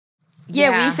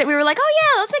Yeah, we were like, oh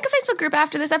yeah, let's make a Facebook group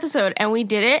after this episode. And we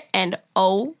did it, and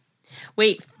oh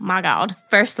wait, my God.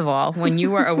 First of all, when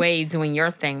you were away doing your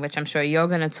thing, which I'm sure you're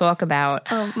going to talk about.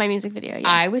 Oh, my music video, yeah.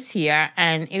 I was here,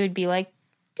 and it would be like,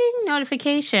 ding,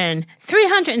 notification.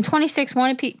 326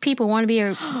 people want to be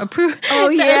approved. Oh, so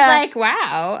yeah. It was like,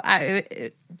 wow.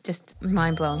 Just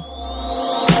mind blown.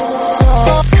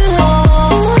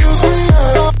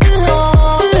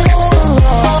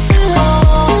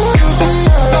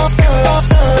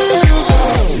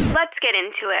 Let's get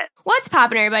into it. What's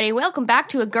poppin', everybody? Welcome back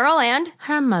to A Girl and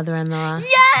Her Mother-in-Law.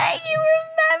 Yay, you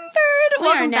remembered.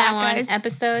 Welcome back, guys. On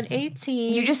episode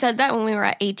 18. You just said that when we were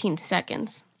at 18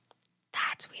 seconds.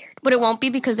 That's weird. But it won't be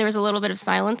because there was a little bit of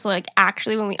silence. So like,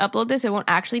 actually, when we upload this, it won't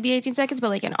actually be 18 seconds, but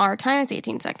like in our time, it's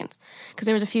 18 seconds. Because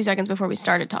there was a few seconds before we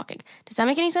started talking. Does that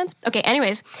make any sense? Okay,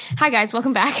 anyways. Hi, guys.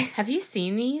 Welcome back. Have you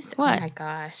seen these? What? Oh, my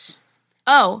gosh.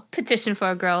 Oh. Petition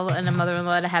for a girl and a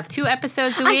mother-in-law to have 2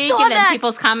 episodes a week. I saw and then that.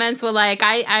 People's comments were like,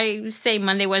 I say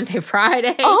Monday, Wednesday,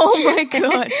 Friday. Oh, my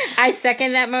God. I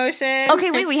second that motion. Okay,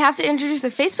 wait. We have to introduce the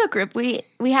Facebook group. We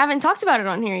haven't talked about it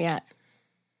on here yet.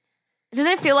 Doesn't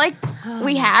it feel like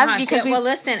we have? Gosh, Because well,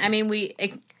 listen, I mean, we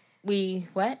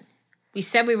what? We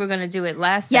said we were going to do it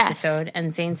last episode,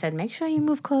 and Zane said, make sure you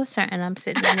move closer, and I'm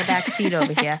sitting in the back seat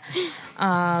over here.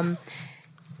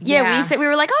 Yeah, we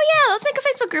were like, oh yeah, let's make a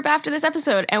Facebook group after this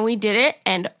episode. And we did it,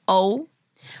 and oh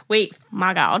wait,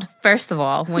 my God. First of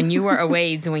all, when you were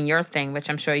away doing your thing, which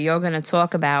I'm sure you're going to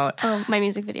talk about. Oh, my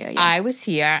music video, yeah. I was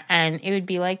here, and it would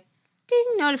be like, ding,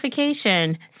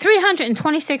 notification.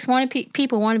 326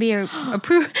 people want to be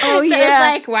approved. Oh, so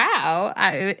yeah. It's like, wow.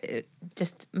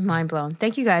 Just mind blown.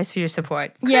 Thank you guys for your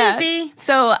support. Crazy. Yeah.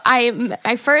 So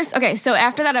so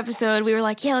after that episode, we were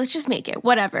like, yeah, let's just make it.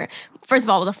 Whatever. First of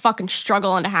all, it was a fucking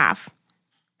struggle and a half.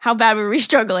 How bad were we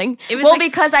struggling? It was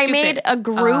because stupid. I made a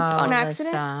group on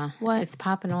accident. What? It's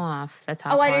popping off. That's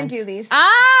how. Oh, I didn't do these.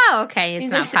 Oh, okay.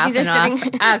 It's not popping these are off.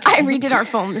 sitting. Okay. I redid our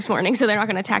phone this morning, so they're not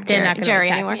going to attack They're not gonna Jerry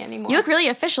attack anymore. me anymore. You look really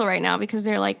official right now because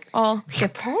they're like all They're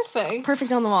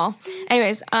perfect on the wall.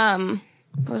 Anyways,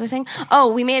 what was I saying?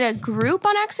 Oh, we made a group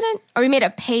on accident? Or we made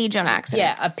a page on accident?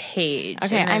 Yeah, a page.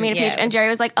 Okay, I made a page. And Jerry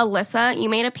was like, Alyssa, you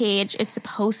made a page. It's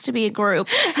supposed to be a group.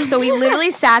 So we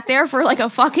literally sat there for like a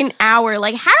fucking hour.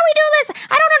 Like, how do we do this?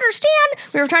 I don't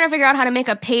understand. We were trying to figure out how to make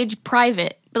a page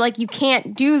private. But like, you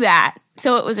can't do that.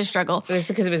 So it was a struggle. It was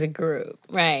because it was a group.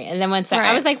 Right. And then once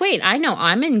I was like, wait, I know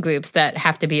I'm in groups that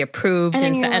have to be approved.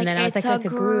 And then I was like, that's a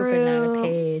group and not a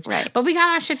page. Right. But we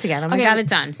got our shit together. We got it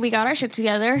done. We got our shit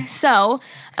together. So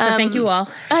thank you all.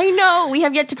 I know. We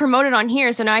have yet to promote it on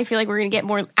here. So now I feel like we're going to get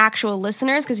more actual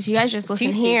listeners. Because if you guys just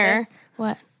listen here.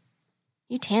 What?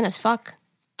 You tan as fuck.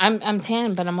 I'm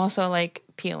tan, but I'm also like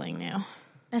peeling now.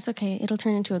 That's okay. It'll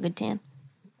turn into a good tan.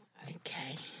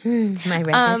 Okay. My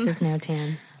redness is now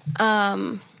tan.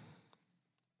 What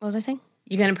was I saying?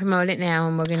 You're going to promote it now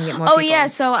and we're going to get more people. people. Yeah,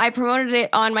 so I promoted it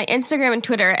on my Instagram and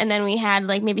Twitter, and then we had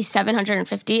like maybe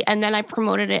 750, and then I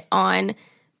promoted it on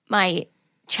my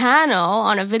channel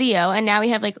on a video, and now we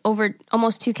have like over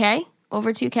 2K.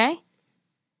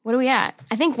 What are we at?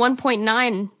 I think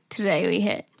 1.9 today we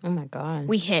hit. Oh my God.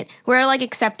 We're like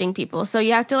accepting people, so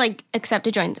you have to like accept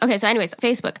to join. Okay, so anyways,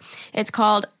 Facebook. It's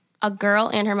called A Girl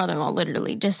and Her Mother-in-Law,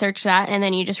 literally. Just search that, and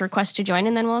then you just request to join,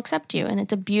 and then we'll accept you. And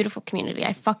it's a beautiful community.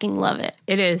 I fucking love it.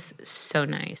 It is so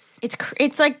nice.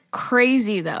 It's like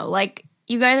crazy, though. Like,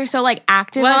 you guys are so, like,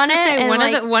 active on it.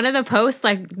 And one of the posts,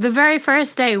 like, the very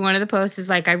first day, one of the posts is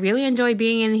like, I really enjoy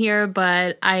being in here,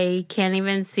 but I can't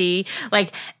even see.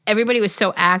 Like, everybody was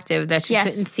so active that she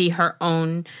couldn't see her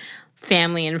own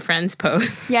family and friends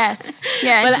posts. Yes.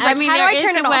 Yeah. But like, how do I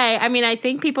turn it off? I mean, I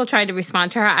think people tried to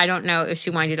respond to her. I don't know if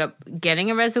she winded up getting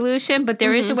a resolution, but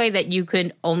there is a way that you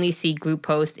can only see group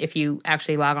posts if you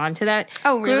actually log on to that.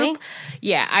 Oh, really? Group.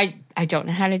 Yeah. I don't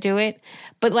know how to do it.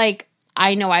 But like,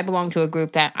 I know I belong to a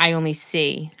group that I only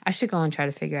see. I should go and try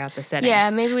to figure out the settings.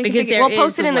 Yeah, maybe we can we'll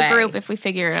post it in the group if we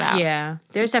figure it out. Yeah.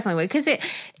 There's definitely a way. Because it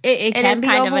can be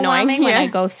kind of annoying when I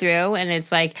go through and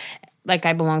it's like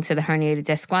I belong to the herniated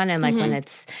disc one, and like when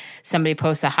it's somebody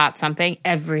posts a hot something,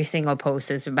 every single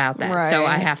post is about that. Right. So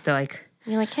I have to like.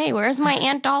 You're like, hey, where's my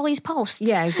Aunt Dolly's posts?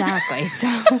 Yeah, exactly.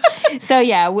 So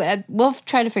yeah, we'll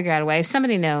try to figure out a way. If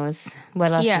somebody knows,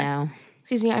 let us know.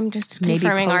 Excuse me, I'm just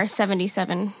confirming our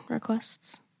 77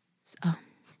 requests. Oh.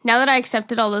 Now that I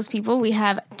accepted all those people, we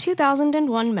have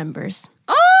 2,001 members.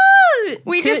 Oh!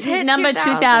 We just hit number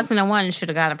 2,000. 2001 should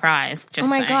have got a prize. Just oh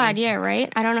my saying. God, yeah,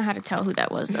 right? I don't know how to tell who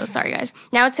that was, though. Sorry, guys.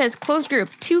 Now it says closed group,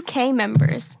 2K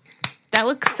members. That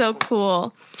looks so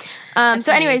cool.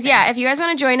 So anyways, yeah, if you guys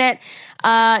want to join it,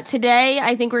 Today,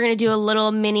 I think we're going to do a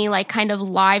little mini, like, kind of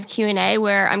live Q&A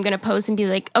where I'm going to post and be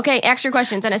like, okay, extra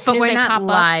questions. And as soon as they pop up. But we're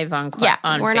not live on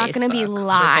we're Facebook, not going to be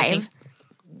live.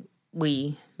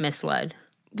 We misled.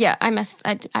 Yeah, I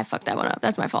fucked that one up.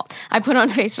 That's my fault. I put on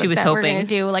Facebook we're going to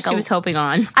do like she was hoping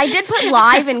on. I did put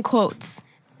live in quotes.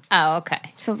 Oh,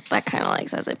 okay. So that kind of like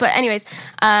says it. But anyways,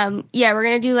 yeah, we're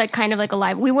going to do like kind of like a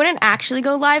live. We wouldn't actually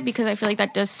go live because I feel like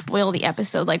that does spoil the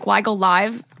episode. Like, why go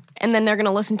live and then they're going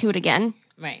to listen to it again?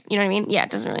 Right. You know what I mean? Yeah, it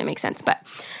doesn't really make sense. But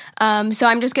so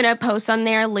I'm just going to post on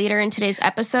there later in today's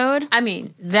episode. I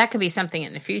mean, that could be something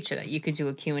in the future that you could do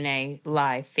a Q&A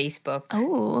live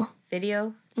Facebook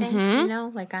video thing. You know?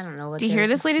 Like, I don't know. Do you hear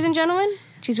this, ladies and gentlemen?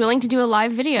 She's willing to do a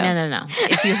live video. No.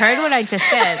 If you heard what I just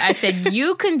said, I said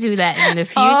you can do that in the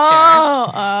future.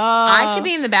 I could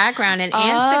be in the background and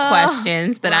answer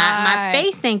questions, but my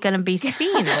face ain't going to be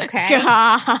seen, okay?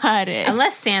 Got it.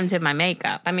 Unless Sam did my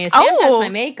makeup. I mean, if Sam does my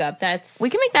makeup,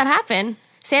 we can make that happen.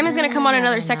 Sam is going to come on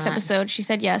another sex episode. She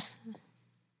said yes.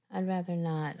 I'd rather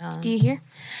not. Do you hear?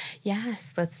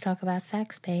 Yes, let's talk about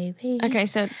sex, baby. Okay,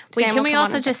 so wait, can we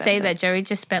also just say that Jerry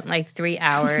just spent like 3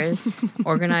 hours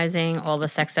organizing all the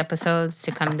sex episodes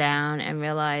to come down and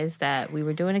realize that we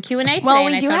were doing a Q&A today? Well,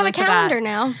 we do have a calendar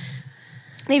now.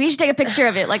 Maybe you should take a picture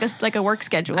of it, like a work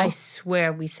schedule. I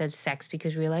swear we said sex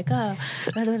because we were like, oh,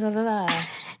 blah, blah, blah, blah.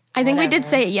 I think we did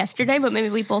say it yesterday, but maybe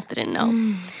we both didn't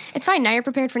know. It's fine. Now you're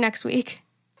prepared for next week.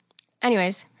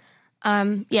 Anyways.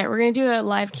 Yeah, we're going to do a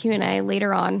live Q&A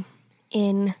later on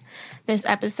in this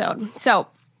episode. So,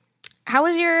 how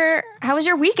was your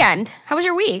weekend? How was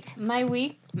your week?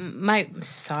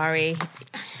 Sorry,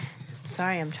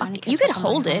 I'm trying to get you could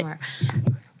hold it.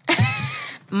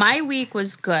 My week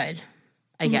was good,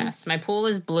 I guess. My pool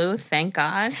is blue, thank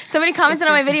God. Somebody commented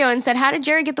on my video and said, how did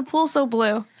Jerry get the pool so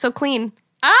blue, so clean?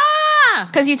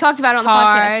 Because you talked about it on the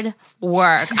podcast.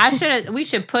 Hard work. We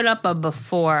should put up a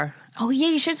before. Oh, yeah,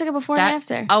 you should have took a before and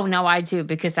after. Oh, no, I do,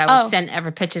 because I would send Ever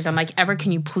pictures. I'm like, Ever,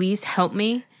 can you please help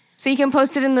me? So you can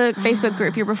post it in the Facebook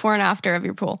group, your before and after of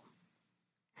your pool.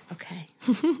 Okay,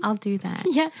 I'll do that.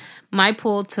 Yes. My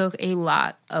pool took a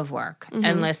lot of work.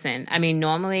 And listen, I mean,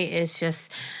 normally it's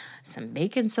just some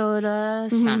baking soda,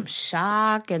 some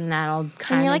shock, and that'll kind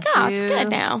of And you're like, oh, it's good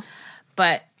now.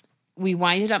 But we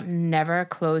winded up never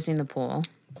closing the pool.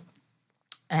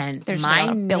 And there's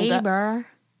my neighbor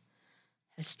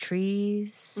has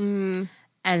trees, and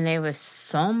there was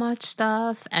so much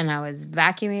stuff, and I was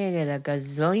vacuuming it a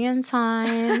gazillion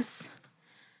times,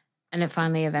 and it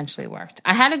finally eventually worked.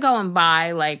 I had to go and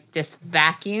buy, like, this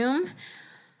vacuum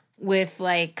with,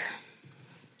 like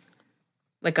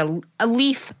a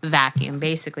leaf vacuum,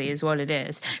 basically, is what it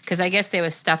is. Because I guess there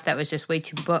was stuff that was just way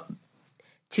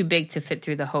too big to fit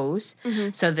through the hose.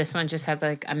 So this one just had,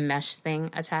 like, a mesh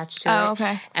thing attached to it. Oh,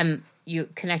 okay. And you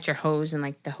connect your hose, and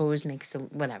like the hose makes the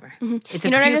whatever. It's you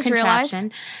know what I just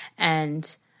realized?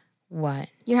 And what?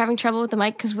 You're having trouble with the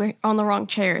mic because we're on the wrong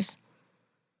chairs.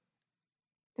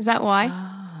 Is that why?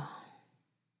 Oh.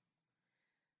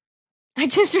 I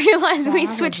just realized we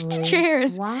switched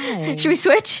chairs. Why? Should we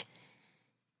switch?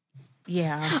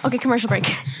 Yeah. Okay, commercial break.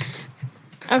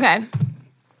 Okay.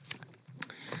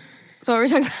 So what were we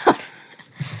talking about?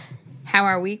 How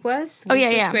our week was? Oh,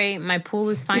 yeah. Was great. My pool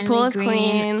is finally Your pool is green.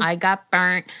 clean. I got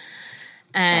burnt.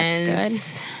 And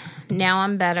that's good. Now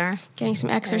I'm better. Getting some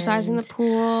exercise in the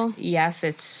pool. Yes,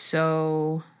 it's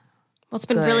so well, it's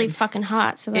been good. really fucking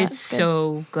hot, so that's it's good.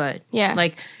 so good. Yeah.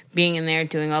 Like being in there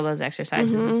doing all those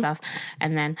exercises and stuff.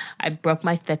 And then I broke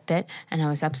my Fitbit and I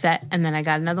was upset. And then I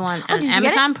got another one on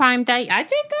Amazon Prime Day. I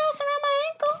did, girls, around my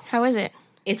ankle. How is it?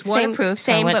 It's waterproof.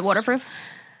 Same but waterproof?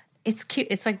 It's cute.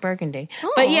 It's like burgundy.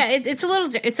 Oh. But yeah, it's a little,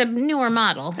 it's a newer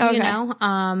model, you know?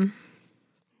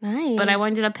 Nice. But I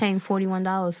ended up paying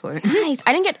 $41 for it. Nice.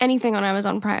 I didn't get anything on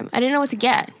Amazon Prime. I didn't know what to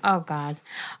get. Oh, God.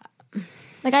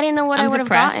 Like, I didn't know what I would have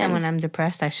gotten. And when I'm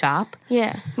depressed, I shop.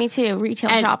 Yeah, me too. Retail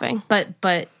shopping.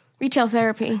 But retail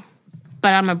therapy.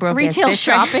 But I'm a broke retail ass bitch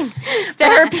shopping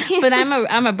therapy. But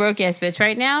I'm a broke ass bitch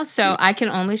right now, so I can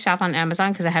only shop on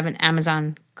Amazon because I have an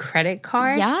Amazon credit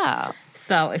card. Yeah.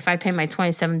 So if I pay my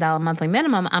 $27 monthly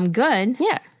minimum, I'm good.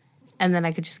 Yeah. And then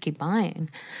I could just keep buying.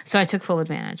 So I took full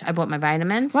advantage. I bought my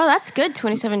vitamins. Well, that's good.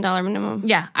 $27 minimum.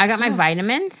 Yeah, I got my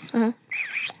vitamins.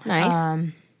 Nice.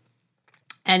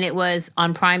 And it was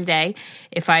on Prime Day.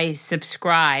 If I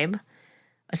subscribe,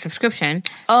 a subscription,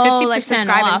 50% like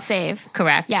subscribe off, and save.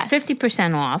 Correct. Yes.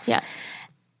 50% off. Yes.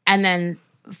 And then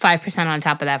 5% on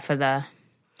top of that for the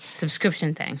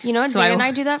subscription thing. You know what Zane and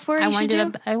I do that for? I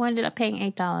ended up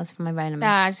paying $8 for my vitamins.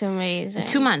 That's amazing.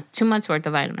 2 months worth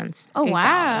of vitamins. Oh,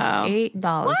 wow. $8.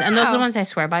 Wow. And those are the ones I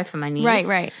swear by for my niece.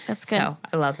 Right. That's good. So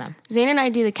I love them. Zane and I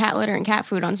do the cat litter and cat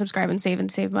food on Subscribe and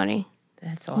Save money.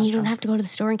 That's awesome. You don't have to go to the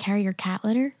store and carry your cat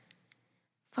litter.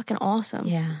 Fucking awesome.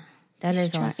 Yeah. That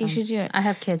is awesome. You should do it. I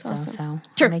have kids, though, so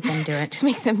sure. Make them do it. Just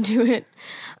make them do it.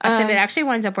 I said it actually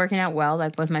winds up working out well,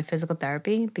 like with my physical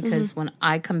therapy, because when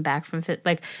I come back from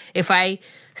like if I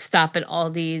stop at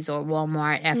Aldi's or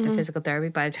Walmart after physical therapy,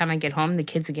 by the time I get home, the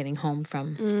kids are getting home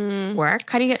from work.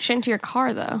 How do you get shit into your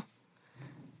car, though?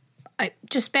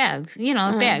 Just bags,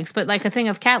 bags. But like a thing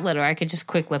of cat litter, I could just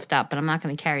quick lift up, but I'm not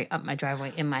going to carry up my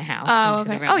driveway in my house. Oh,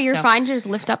 okay. Oh, you're fine to just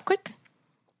lift up quick?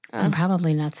 I'm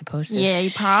probably not supposed to. Yeah,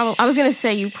 you probably. I was gonna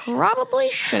say you probably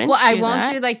shouldn't. Well, I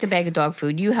won't do like the bag of dog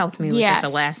food. You helped me with it the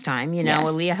last time. Yes.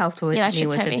 Aaliyah helped me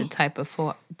with it the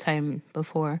time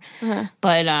before.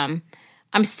 But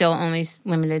I'm still only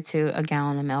limited to a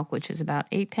gallon of milk, which is about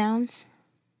 8 pounds.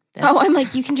 I'm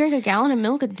like, you can drink a gallon of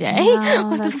milk a day. No,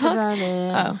 what that's the fuck? About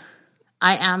it. Oh,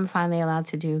 I am finally allowed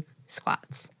to do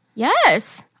squats.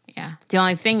 Yes. Yeah. The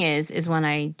only thing is when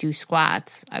I do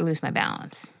squats, I lose my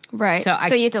balance. Right.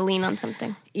 So you have to lean on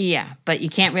something. Yeah, but you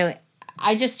can't really.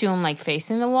 I just do them like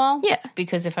facing the wall. Yeah.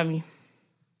 Because if I'm,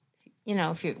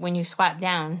 when you squat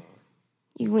down,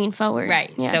 you lean forward.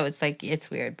 Right. Yeah. So it's like it's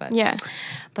weird, but yeah.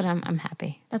 But I'm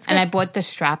happy. That's good. And I bought the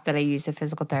strap that I use at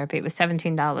physical therapy. It was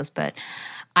 $17, but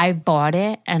I bought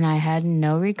it and I had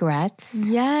no regrets.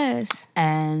 Yes.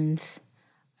 And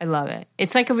I love it.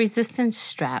 It's like a resistance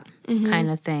strap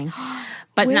kind of thing.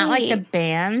 But not like the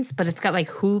bands, but it's got like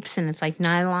hoops and it's like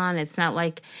nylon. It's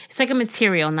like a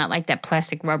material, not like that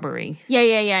plastic rubbery. Yeah.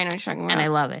 I know what you're talking about. And I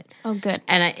love it. Oh, good.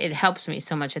 And it helps me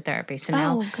so much at therapy. So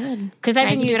now, good. Because I've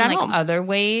been using like other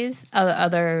ways,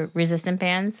 other resistant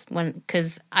bands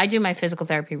because I do my physical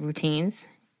therapy routines,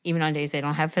 even on days they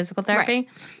don't have physical therapy. Right.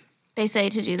 They say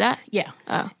to do that? Yeah.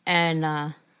 Oh. And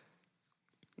now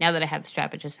that I have the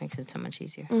strap, it just makes it so much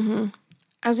easier. Mm-hmm.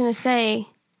 I was going to say,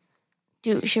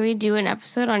 should we do an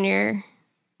episode on your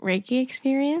Reiki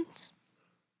experience?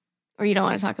 Or you don't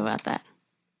want to talk about that?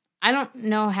 I don't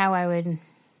know how I would.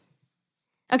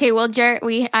 Okay, well,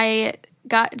 I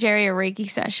got Jerry a Reiki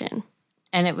session.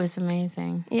 And it was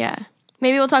amazing. Yeah.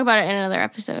 Maybe we'll talk about it in another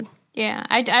episode. Yeah.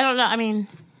 I don't know. I mean,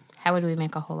 how would we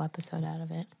make a whole episode out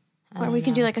of it? Or we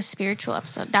could do like a spiritual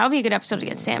episode. That would be a good episode to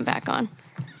get Sam back on.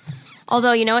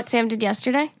 Although, you know what Sam did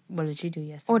yesterday? What did she do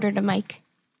yesterday? Ordered a mic.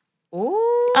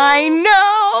 Ooh. I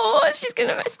know. She's going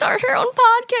to start her own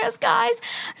podcast, guys.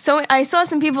 So I saw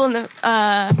some people in the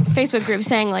Facebook group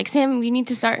saying, like, Sam, you need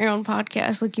to start your own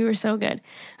podcast. Like, you were so good.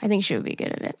 I think she would be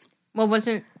good at it. Well,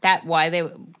 wasn't that why they,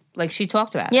 like, she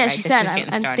talked about it, Yeah, right? she said,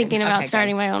 I'm thinking about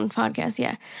starting my own podcast.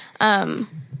 Yeah. What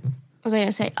was I going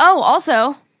to say? Oh,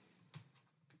 also,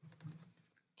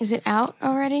 is it out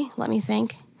already? Let me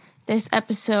think. This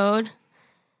episode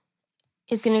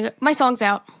is going to go. My song's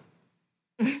out.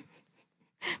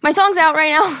 My song's out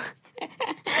right now.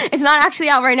 It's not actually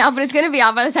out right now, but it's going to be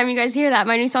out by the time you guys hear that.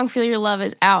 My new song, Feel Your Love,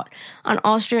 is out on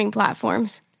all streaming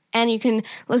platforms. And you can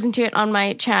listen to it on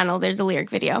my channel. There's a lyric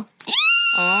video.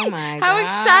 Oh my god. How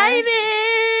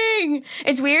exciting!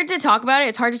 It's weird to talk about it.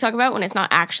 It's hard to talk about when it's not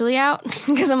actually out.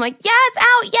 Because I'm like, yeah, it's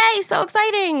out. Yay, so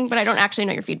exciting. But I don't actually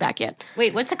know your feedback yet.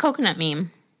 Wait, what's a coconut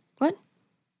meme? What?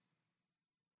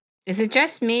 Is it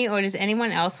just me, or does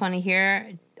anyone else want to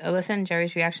hear Alyssa and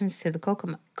Jerry's reactions to the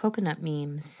coconut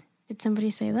memes? Did somebody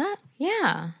say that?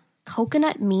 Yeah.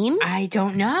 Coconut memes? I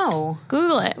don't know.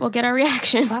 Google it. We'll get our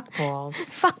reaction. Fuck balls.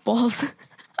 Fuck balls.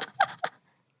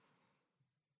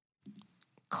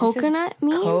 Coconut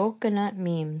meme? Coconut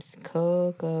memes.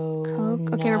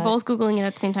 Coconut. Okay, we're both Googling it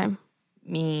at the same time.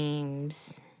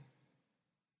 Memes.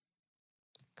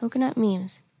 Coconut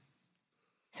memes.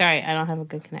 Sorry, I don't have a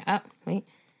good connect. Oh, wait.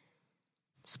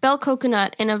 Spell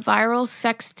coconut in a viral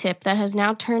sex tip that has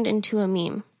now turned into a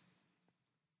meme.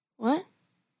 What?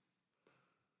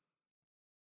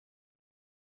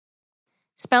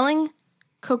 Spelling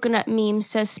coconut meme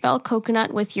says spell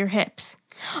coconut with your hips.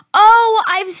 Oh,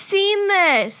 I've seen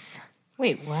this.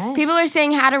 Wait, what? People are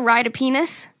saying how to ride a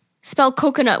penis. Spell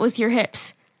coconut with your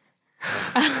hips.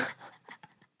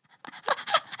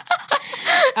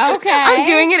 Okay. I'm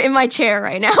doing it in my chair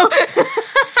right now.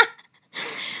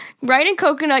 Riding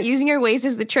coconut using your waist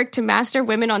is the trick to master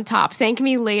women on top. Thank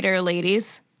me later,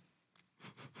 ladies.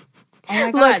 Oh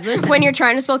my God, look, listen. When you're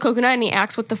trying to spell coconut and he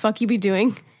asks what the fuck you be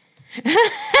doing.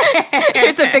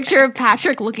 It's a picture of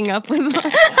Patrick looking up with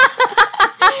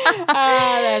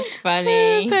that's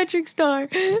funny. Patrick Star.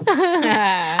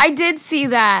 I did see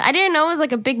that. I didn't know it was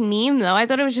like a big meme, though. I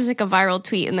thought it was just like a viral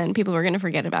tweet, and then people were going to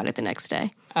forget about it the next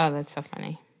day. Oh, that's so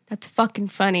funny. That's fucking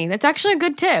funny. That's actually a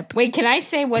good tip. Wait, can I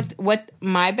say what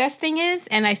my best thing is?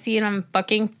 And I see it on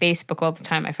fucking Facebook all the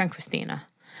time. My friend Christina.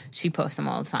 She posts them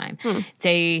all the time.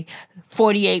 Day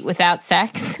 48 without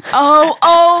sex.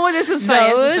 Oh, this was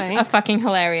funny. Those are fucking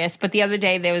hilarious. But the other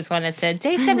day there was one that said,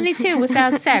 day 72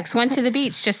 without sex. Went to the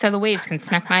beach just so the waves can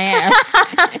smack my ass.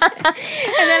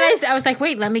 And then I was like,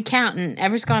 wait, let me count. And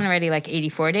Ever's gone already like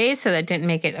 84 days, so that didn't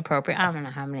make it appropriate. I don't know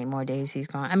how many more days he's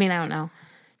gone. I mean, I don't know.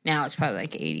 Now it's probably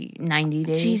like 80, 90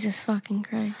 days. Jesus fucking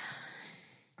Christ.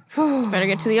 Better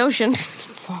get to the ocean.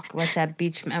 Fuck, let that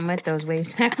beach, I'm with those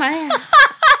waves smack my ass.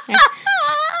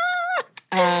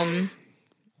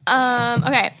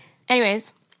 Okay.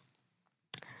 Anyways.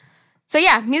 So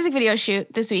yeah, music video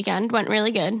shoot this weekend went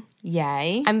really good.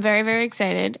 Yay. I'm very, very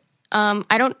excited.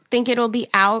 I don't think it'll be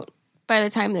out by the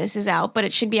time this is out, but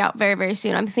it should be out very, very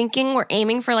soon. I'm thinking we're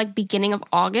aiming for like beginning of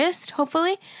August,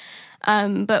 hopefully.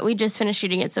 But we just finished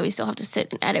shooting it, so we still have to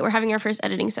sit and edit. We're having our first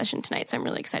editing session tonight, so I'm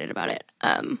really excited about it.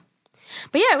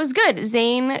 But yeah, it was good.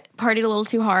 Zane partied a little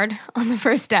too hard on the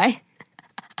first day.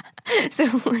 So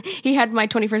he had my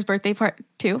 21st birthday part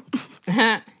too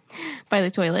by the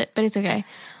toilet, but it's okay.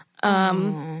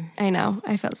 I know.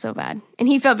 I felt so bad. And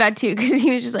he felt bad too because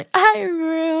he was just like, I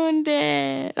ruined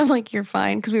it. I'm like, you're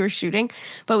fine, because we were shooting,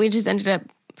 but we just ended up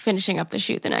finishing up the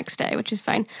shoot the next day, which is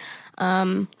fine.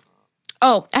 Oh,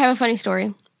 I have a funny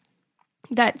story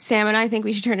that Sam and I think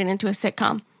we should turn it into a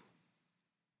sitcom.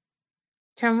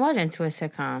 Turn what into a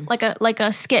sitcom? Like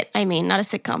a skit, I mean, not a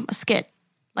sitcom, a skit.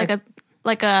 Like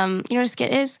you know what a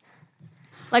skit is?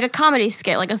 Like a comedy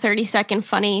skit, like a 30-second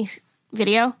funny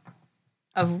video.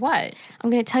 Of what? I'm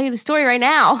going to tell you the story right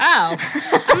now. Oh.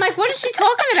 I'm like, what is she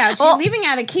talking about? She's leaving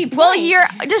out a key point. Well, you're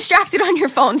distracted on your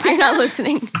phone, so you're not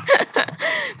listening.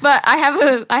 But I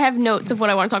have notes of what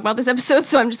I want to talk about this episode,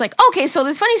 so I'm just like, okay, so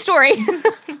this funny story. We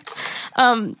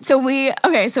go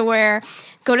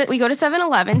to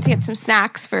 7-Eleven to get some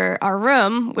snacks for our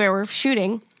room where we're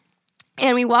shooting,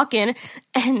 and we walk in,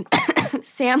 and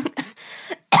Sam,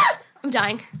 I'm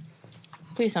dying.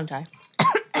 Please don't die.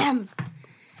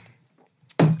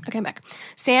 Okay, I'm back.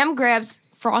 Sam grabs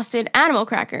frosted animal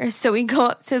crackers, so we go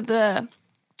up to the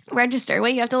register.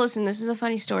 Wait, you have to listen. This is a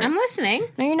funny story. I'm listening.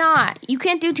 No, you're not. You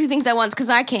can't do two things at once, because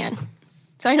I can.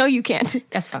 So I know you can't.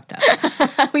 That's fucked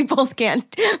up. We both can't.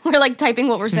 We're like typing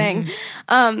what we're saying.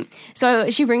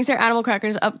 So she brings her animal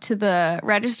crackers up to the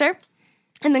register,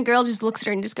 and the girl just looks at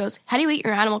her and just goes, how do you eat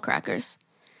your animal crackers?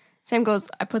 Sam goes,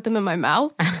 I put them in my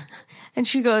mouth. And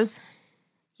she goes,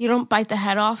 you don't bite the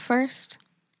head off first,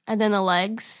 and then the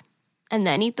legs, and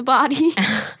then eat the body?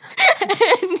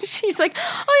 And she's like, oh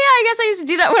yeah, I guess I used to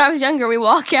do that when I was younger. We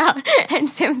walk out, and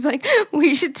Sam's like,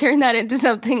 we should turn that into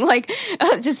something like,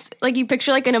 just like you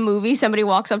picture like in a movie, somebody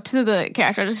walks up to the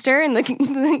cash register, and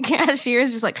the cashier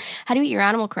is just like, how do you eat your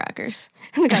animal crackers?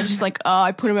 And the guy's just like, oh,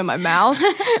 I put them in my mouth.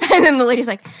 And then the lady's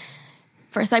like,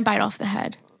 first I bite off the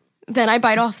head, then I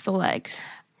bite off the legs,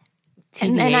 TBH.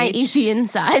 And then I eat the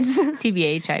insides.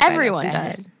 TBH, everyone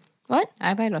does. Head. What?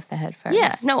 I bite off the head first.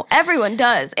 Yeah, no, everyone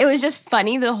does. It was just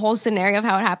funny. The whole scenario of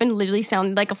how it happened literally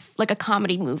sounded like a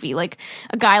comedy movie, like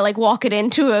a guy like walking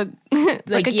into a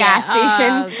a gas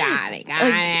station. Oh, got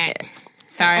it.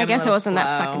 Sorry, I guess it wasn't slow.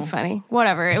 that fucking funny.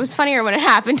 Whatever. It was funnier when it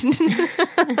happened.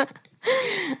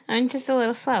 I'm just a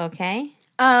little slow, okay?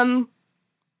 Have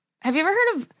you ever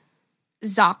heard of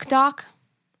ZocDoc?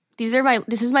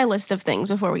 This is my list of things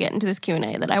before we get into this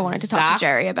Q&A that I wanted to talk to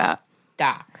Jerry about.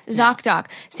 ZocDoc.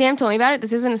 Sam told me about it.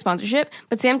 This isn't a sponsorship,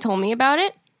 but Sam told me about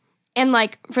it. And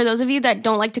like, for those of you that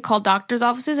don't like to call doctor's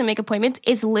offices and make appointments,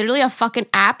 it's literally a fucking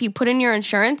app. You put in your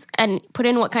insurance and put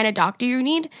in what kind of doctor you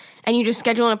need, and you just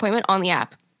schedule an appointment on the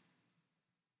app.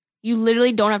 You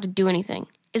literally don't have to do anything.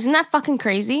 Isn't that fucking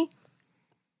crazy?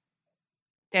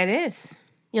 That is.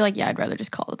 You're like, yeah, I'd rather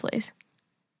just call the place.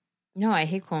 No, I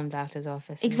hate calling doctor's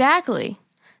offices. Exactly.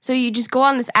 So you just go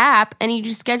on this app and you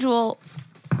just schedule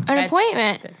an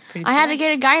appointment. That's pretty I had to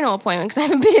get a gyno appointment because I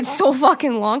haven't been in so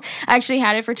fucking long. I actually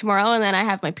had it for tomorrow, and then I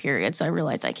have my period, so I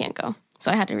realized I can't go.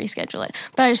 So I had to reschedule it.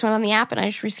 But I just went on the app and I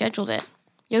just rescheduled it.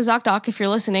 Yo, ZocDoc, if you're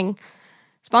listening,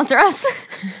 sponsor us.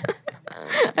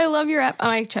 I love your app. Oh,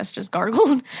 my chest just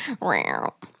gargled. What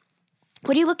are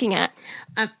you looking at?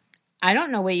 I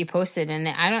don't know where you posted, and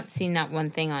I don't see not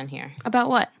one thing on here. About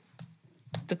what?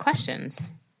 The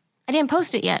questions. I didn't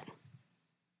post it yet.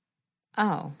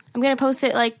 Oh. I'm going to post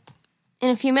it, like, in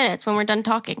a few minutes when we're done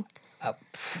talking. Oh,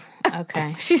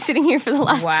 Okay. She's sitting here for the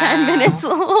last 10 minutes.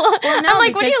 Well, no, I'm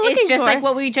like, what are you looking for? It's just like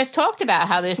what we just talked about,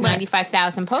 how there's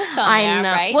 95,000 posts on there,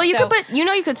 right? Well, you could put,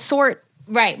 you could sort.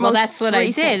 Right. Well, that's what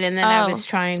recent. I did. And then I was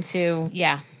trying to,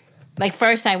 Like,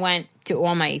 first I went to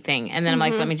all my thing. And then I'm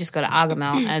like, let me just go to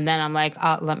Agahmil. And then I'm like,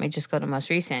 let me just go to most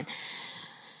recent.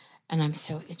 And I'm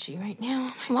so itchy right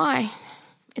now. Why?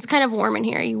 It's kind of warm in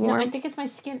here. Are you warm? No, I think it's my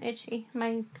skin itchy.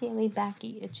 My peely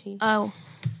backy itchy. Oh.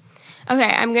 Okay,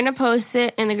 I'm going to post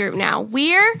it in the group now.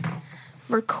 We're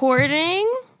recording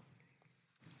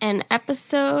an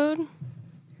episode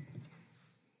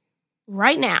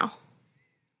right now.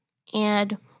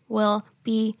 And we'll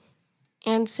be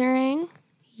answering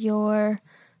your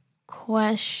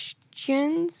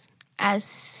questions as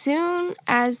soon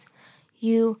as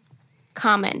you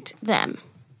comment them.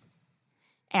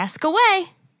 Ask away.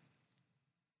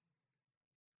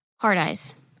 Hard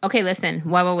eyes. Okay, listen.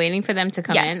 While we're waiting for them to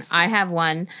come in, I have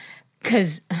one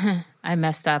because I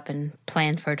messed up and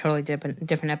planned for a totally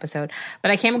different episode. But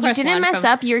I came across one. You didn't mess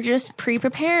up. You're just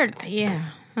pre-prepared. Yeah,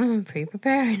 I'm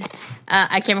pre-prepared.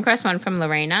 I came across one from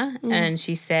Lorena, and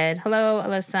she said, "Hello,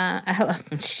 Alyssa." Hello.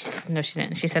 No, she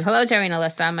didn't. She said, "Hello, Jerry and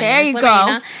Alyssa. My name is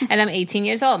Lorena, and I'm 18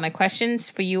 years old. My questions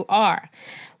for you are,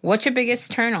 what's your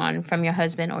biggest turn on from your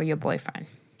husband or your boyfriend?"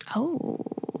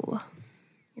 Oh,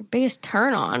 your biggest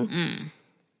turn on?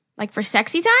 Like for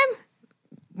sexy time?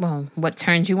 Well, what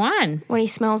turns you on? When he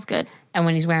smells good. And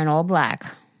when he's wearing all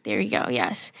black. There you go,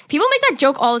 yes. People make that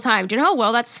joke all the time. Do you know how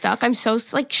well that's stuck? I'm so,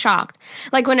 shocked.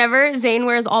 Like, whenever Zane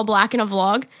wears all black in a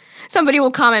vlog, somebody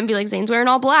will comment and be like, Zane's wearing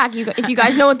all black. If you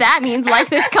guys know what that means, like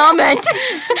this comment.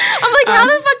 I'm like, how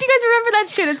the fuck do you guys remember that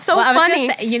shit? It's so funny.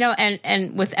 Say,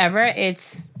 and with Ever,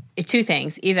 it's two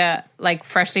things. Either, like,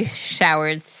 freshly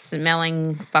showered,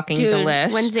 smelling fucking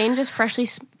delish. When Zane just freshly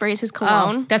sprays his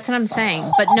cologne. Oh, that's what I'm saying.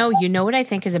 But no, you know what I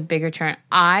think is a bigger turn?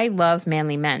 I love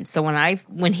manly men. So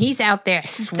when he's out there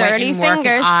sweating, dirty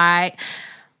fingers.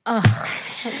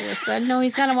 No,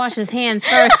 he's got to wash his hands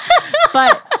first.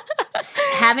 But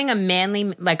having a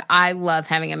manly, like, I love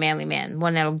having a manly man.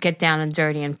 One that'll get down and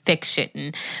dirty and fix shit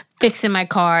and fixing my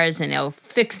cars and he'll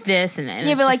fix this and it's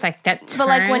just like that turns. But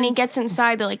like when he gets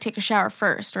inside, they'll like take a shower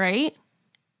first, right?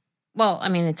 Well, I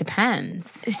mean, it depends.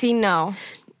 See, no.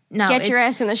 Get your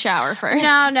ass in the shower first.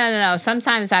 No.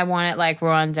 Sometimes I want it like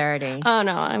raw and dirty. Oh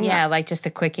no, I'm not. Like just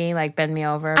a quickie, like bend me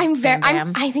over. I think I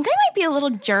might be a little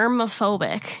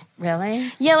germophobic.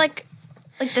 Really? Yeah, like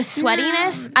the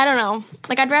sweatiness. I don't know.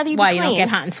 Like I'd rather you be clean. You don't get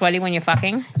hot and sweaty when you're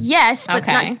fucking? Yes, but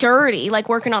not dirty, like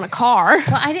working on a car.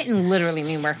 Well, I didn't literally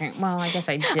mean working. Well, I guess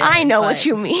I did. I know what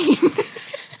you mean.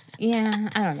 Yeah,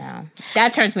 I don't know.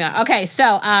 That turns me on. Okay,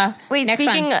 so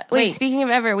speaking of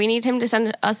Ever, we need him to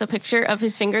send us a picture of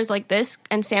his fingers like this,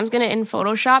 and Sam's gonna in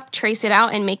Photoshop trace it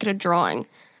out and make it a drawing.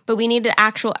 But we need the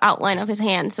actual outline of his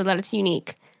hand so that it's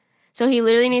unique. So he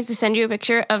literally needs to send you a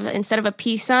picture of, instead of a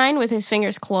peace sign, with his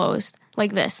fingers closed.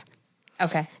 Like this.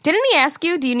 Okay. Didn't he ask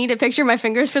you, do you need a picture of my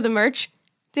fingers for the merch?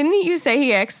 Didn't you say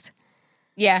he asked?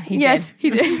 Yeah, he did. Yes, he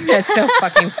did. That's so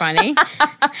fucking funny.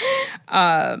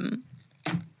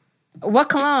 What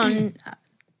cologne?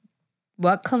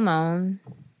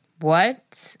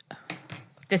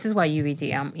 This is why you read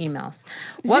the emails.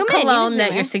 What cologne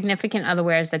that your significant other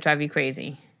wears that drive you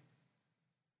crazy?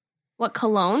 What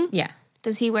cologne? Yeah.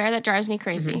 Does he wear that drives me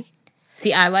crazy? Mm-hmm.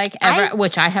 See, I like Ever,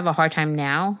 which I have a hard time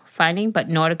now finding, but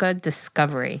Nautica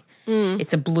Discovery.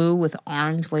 It's a blue with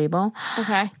orange label.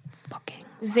 Okay. Fucking.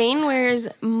 Zane wears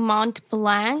Mont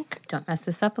Blanc. Don't mess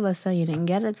this up, Alyssa. You didn't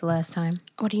get it the last time.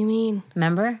 What do you mean?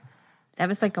 Remember? That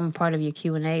was like part of your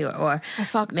Q&A or I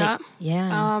fucked up.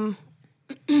 Yeah.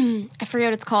 I forget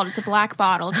what it's called. It's a black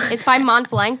bottle. It's by Mont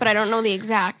Blanc, but I don't know the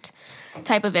exact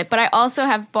type of it. But I also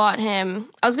have bought him,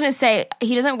 I was going to say,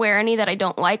 he doesn't wear any that I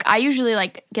don't like. I usually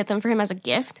like get them for him as a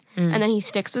gift, and then he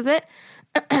sticks with it.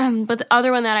 But the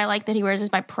other one that I like that he wears is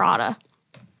by Prada.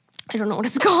 I don't know what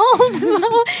it's called,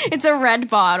 though. It's a red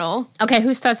bottle. Okay,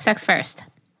 who starts sex first?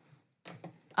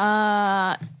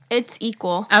 It's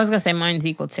equal. I was going to say mine's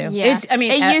equal, too. Yeah.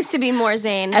 It used to be more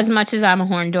Zane. As much as I'm a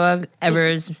horn dog,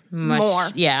 Ever's much more.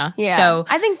 Yeah. So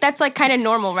I think that's like kind of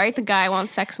normal, right? The guy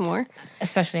wants sex more.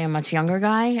 Especially a much younger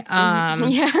guy.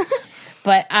 Yeah.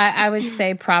 But I would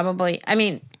say probably,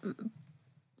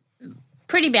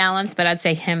 pretty balanced, but I'd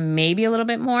say him maybe a little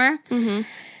bit more. Mm-hmm.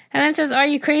 And then it says, are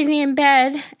you crazy in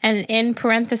bed? And in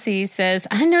parentheses says,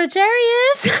 I know Jerry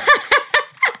is.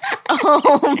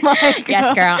 Oh my God.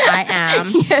 Yes, girl, I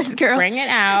am. Yes, girl. Bring it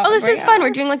out. Oh, this is fun. We're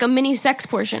doing like a mini sex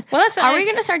portion. Well, are we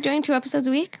going to start doing 2 episodes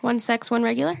a week? 1 sex, 1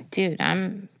 regular? Dude,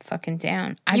 I'm fucking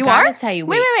down. You are? Tell you.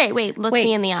 Wait. Look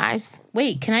me in the eyes.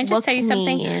 Wait, can I just tell you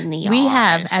something? Me in the we eyes.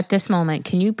 have, at this moment,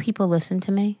 can you people listen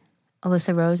to me?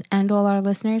 Alyssa Rose, and all our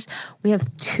listeners, we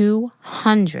have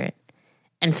 215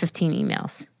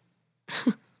 emails.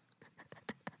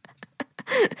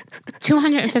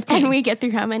 215. And we get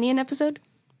through how many an episode?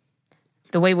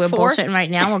 The way we're 4? bullshitting right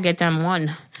now, we'll get them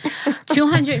 1.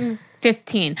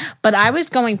 215. But I was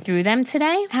going through them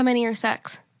today. How many are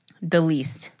sex? The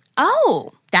least.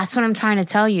 Oh. That's what I'm trying to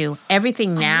tell you.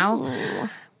 Everything now. Oh.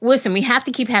 Listen, we have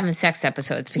to keep having sex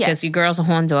episodes because you girls are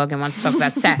horn dog and want to talk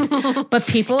about sex. But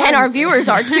people and our viewers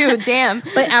are too, damn.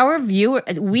 But our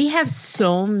we have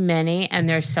so many, and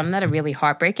there's some that are really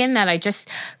heartbreaking that I just,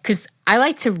 because I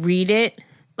like to read it.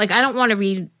 Like, I don't want to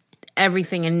read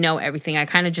everything and know everything. I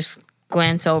kind of just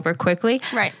glance over quickly.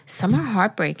 Right. Some are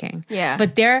heartbreaking. Yeah.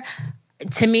 But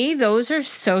to me, those are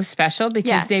so special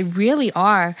because they really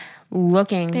are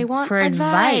looking for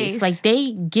advice. Like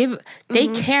they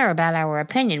care about our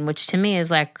opinion, which to me is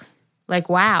like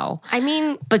wow. I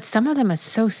mean, but some of them are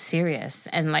so serious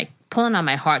and like pulling on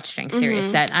my heartstrings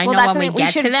serious that I know when we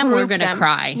get to them, we're going to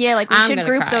cry. Yeah, like we should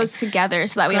group those together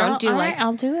so that we don't do like...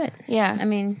 I'll do it. Yeah. I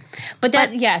mean, but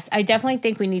yes, I definitely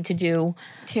think we need to do,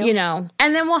 2. You know,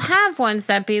 and then we'll have ones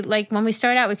that be like, when we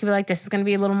start out, we could be like, this is going to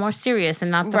be a little more serious and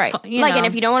not the... Right. And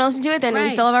if you don't want to listen to it, then we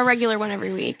still have our regular one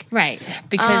every week. Right.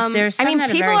 Because there's some that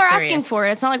are people very are serious. asking for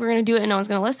it. It's not like we're going to do it and no one's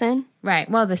going to listen. Right.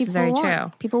 Well, this is very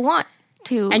true. People want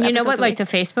to. And you know what? Like the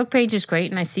Facebook page is great,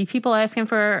 and I see people asking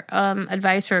for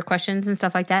advice or questions and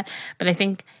stuff like that. But I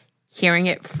think hearing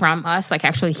it from us, like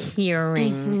actually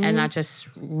hearing and not just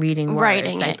reading words,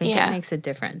 writing I think it makes a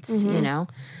difference, you know?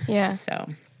 Yeah. So,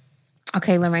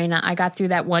 okay, Lorena, I got through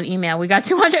that one email. We got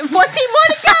 214 more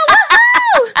to go.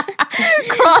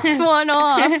 Cross one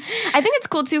off. I think it's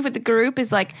cool too with the group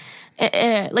is like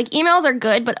emails are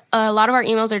good, but a lot of our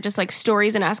emails are just like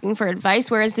stories and asking for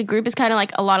advice, whereas the group is kind of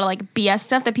like a lot of like BS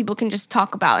stuff that people can just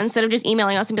talk about instead of just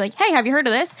emailing us and be like, hey, have you heard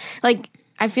of this? Like,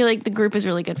 I feel like the group is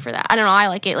really good for that. I don't know. I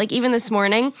like it. Like, even this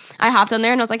morning, I hopped on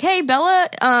there and I was like, hey, Bella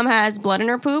has blood in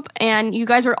her poop. And you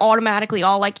guys were automatically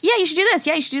all like, yeah, you should do this.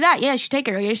 Yeah, you should do that. Yeah, you should take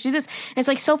her. Yeah, you should do this. And it's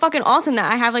like so fucking awesome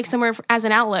that I have like somewhere as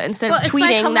an outlet instead of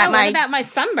tweeting like, that what about my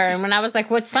sunburn when I was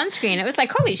like, what sunscreen? It was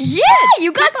like, holy shit. Yeah,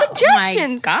 you got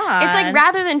suggestions. Oh my God. It's like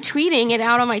rather than tweeting it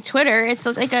out on my Twitter, it's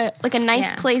like a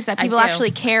nice place that people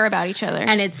actually care about each other.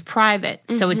 And it's private.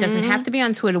 So it doesn't have to be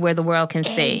on Twitter where the world can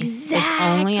see. Exactly. It's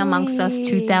only amongst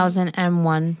us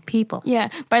 2,001 people. Yeah.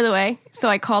 By the way, so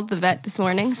I called the vet this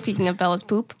morning, speaking of Bella's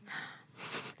poop.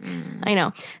 I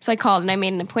know. So I called and I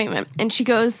made an appointment. And she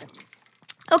goes,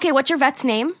 okay, what's your vet's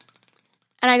name?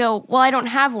 And I go, well, I don't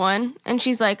have one. And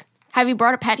she's like, have you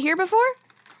brought a pet here before?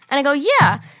 And I go,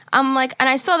 yeah. I'm like, and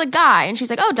I saw the guy. And she's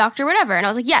like, oh, doctor whatever. And I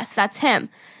was like, yes, that's him.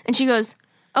 And she goes,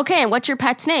 okay, and what's your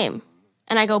pet's name?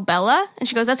 And I go, Bella? And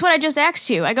she goes, that's what I just asked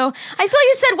you. I go, I thought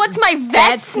you said, what's my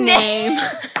vet's name?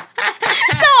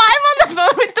 So I'm on the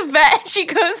phone with the vet. She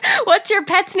goes, what's your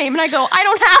pet's name? And I go, I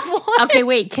don't have one. Okay,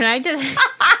 wait, can I just...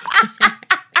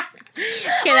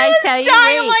 Can I tell you?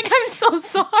 I'm like, I'm so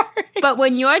sorry. But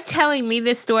when you're telling me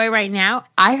this story right now,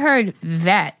 I heard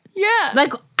vet. Yeah.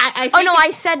 Like, I think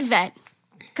I said vet.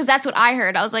 Because that's what I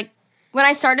heard. I was like, when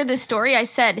I started this story,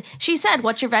 she said,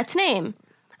 what's your vet's name?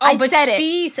 Oh, I said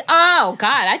it. Oh,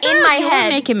 God. I thought in my head.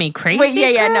 Were making me crazy. Wait,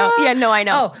 yeah, no, I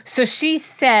know. Oh, so she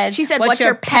said, what's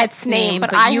your pet's name?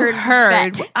 But I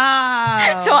heard vet.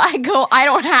 Oh. So I go, I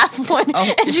don't have one.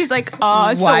 Oh. And she's like,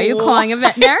 why are you calling a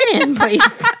veterinarian, please?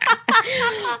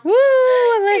 Woo,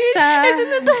 Alyssa. Isn't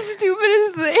that the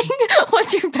stupidest thing?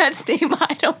 What's your pet's name?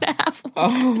 I don't have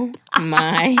one. Oh,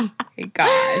 my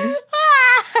God.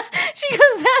 She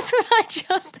goes, that's what I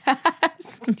just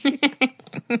asked.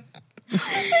 It's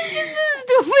just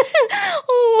stupid.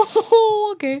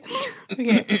 Oh, okay.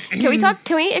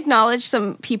 Can we acknowledge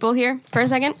some people here for a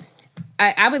second?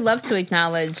 I would love to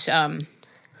acknowledge. Come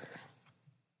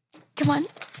on.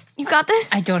 You got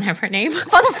this? I don't have her name.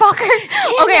 Motherfucker.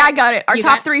 Okay, I got it. Our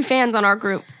top 3 fans on our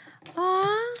group.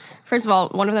 First of all,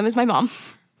 one of them is my mom.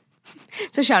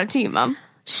 So shout out to you, Mom.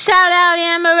 Shout out,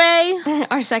 Anne-Marie.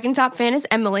 Our second top fan is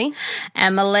Emily.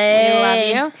 Emily. We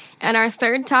love you. And our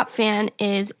third top fan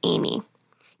is Amy.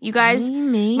 You guys,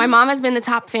 Amy. My mom has been the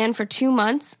top fan for 2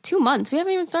 months. 2 months? We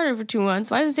haven't even started for 2 months.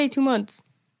 Why does it say 2 months?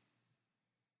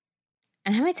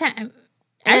 And how many times?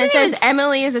 And it says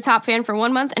Emily is a top fan for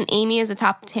 1 month and Amy is a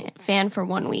top fan for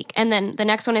 1 week. And then the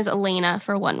next one is Elena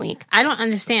for 1 week. I don't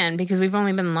understand because we've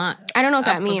only been I don't know what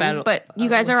that means, but you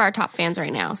guys are our top fans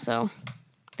right now, so...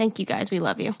 Thank you, guys. We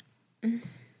love you.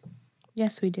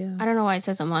 Yes, we do. I don't know why it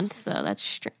says a month, though. That's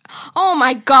strange. Oh,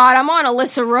 my God. I'm on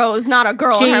Alyssa Rose, not a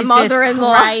girl. Jesus her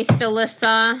mother-in-law. Christ,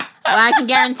 Alyssa. Well, I can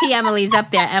guarantee Emily's up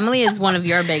there. Emily is one of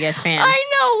your biggest fans. I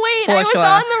know. Wait, I was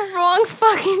on the wrong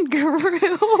fucking group.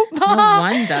 No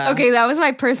wonder. Okay, that was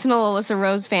my personal Alyssa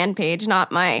Rose fan page,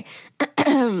 not my,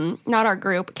 not our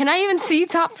group. Can I even see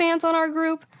top fans on our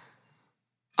group?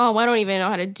 Oh, I don't even know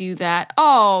how to do that.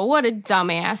 Oh, what a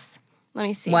dumbass. Let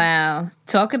me see. Wow.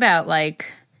 Talk about,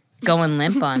 like, going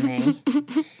limp on me.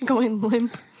 Going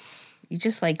limp. You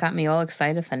just, like, got me all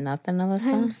excited for nothing,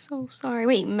 Alyssa. I'm so sorry.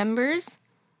 Wait, members?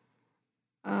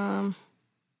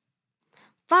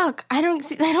 Fuck, I don't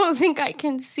think I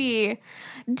can see.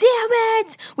 Damn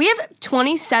it! We have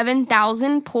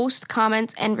 27,000 post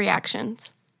comments and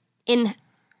reactions in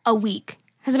a week.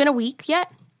 Has it been a week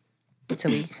yet? It's a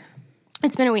week.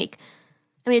 It's been a week.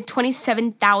 And we had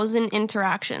 27,000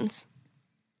 interactions.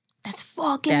 That's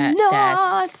fucking nuts.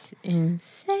 That's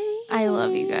insane. I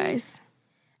love you guys.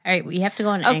 All right, we have to go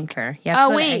on Anchor. You have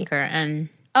to go to Anchor and...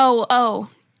 Oh.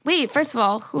 Wait, first of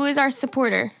all, who is our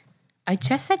supporter? I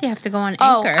just said you have to go on Anchor.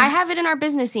 Oh, I have it in our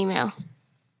business email.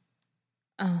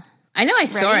 Oh. I know I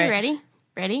saw it.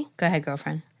 Ready? Go ahead,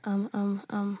 girlfriend. A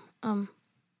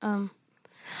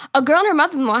girl and her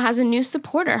mother-in-law has a new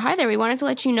supporter. Hi there. We wanted to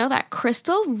let you know that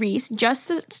Crystal Reese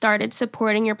just started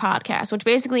supporting your podcast, which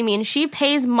basically means she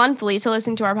pays monthly to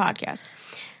listen to our podcast.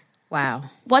 Wow.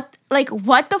 What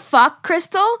the fuck,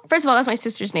 Crystal? First of all, that's my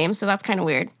sister's name, so that's kind of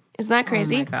weird. Isn't that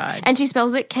crazy? Oh, my God. And she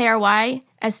spells it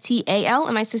Krystal,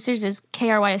 and my sister's is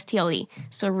Krystle,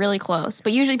 so really close.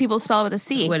 But usually people spell it with a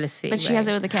C. With a C, but she has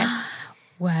it with a K.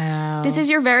 Wow. This is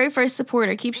your very first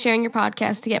supporter. Keep sharing your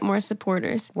podcast to get more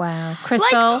supporters. Wow.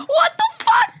 Crystal. Like, what the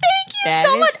fuck? Thank you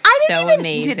so much.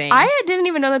 Amazing. I didn't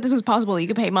even know that this was possible. You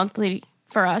could pay monthly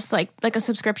for us, like a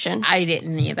subscription. I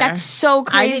didn't either. That's so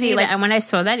crazy. I didn't either. And when I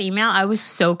saw that email, I was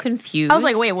so confused. I was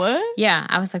like, wait, what? Yeah.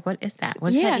 I was like, what is that?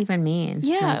 What does that even mean?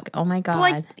 Yeah. Like, oh my God. But,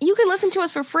 like, you can listen to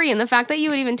us for free. And the fact that you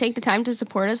would even take the time to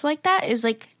support us like that is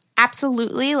like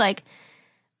absolutely like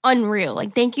unreal.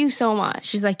 Like, thank you so much.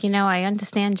 She's like, I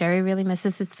understand Jerry really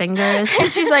misses his fingers. And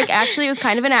she's like, actually, it was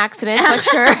kind of an accident, but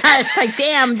sure. She's like,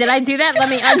 damn, did I do that? Let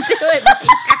me undo it.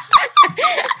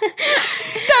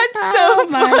 That's so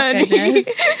funny.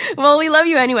 Well, we love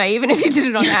you anyway, even if you did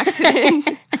it on accident.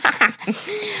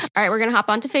 All right, we're going to hop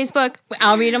onto Facebook.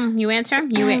 I'll read them. You answer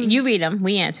them? You read them.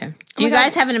 We answer. Do you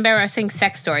guys have an embarrassing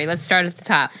sex story? Let's start at the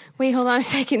top. Wait, hold on a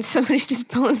second. Somebody just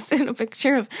posted a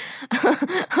picture of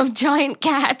giant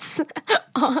cats.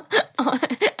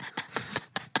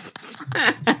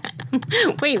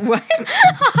 Wait, what?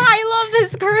 I love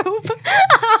this group.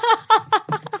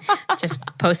 Just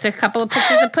post a couple of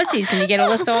pictures of pussies and you get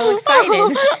Alyssa all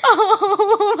excited.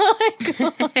 Oh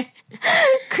my God.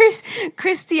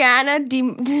 Christiana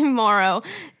DiMoro.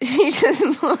 She just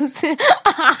posted.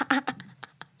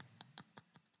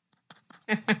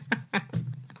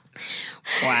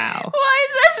 Wow. Why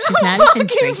is that so She's not fucking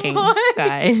even drinking, fun?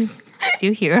 guys. Do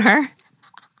you hear her?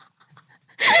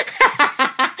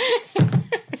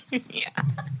 Yeah.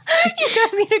 You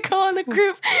guys need to go on the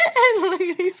group and look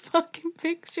at these fucking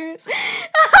pictures.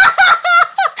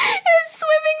 It's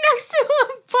swimming next to a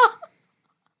pond.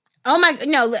 Oh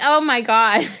my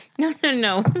God. No.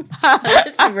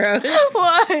 Alyssa Rose.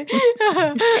 What?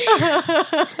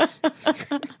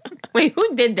 Wait,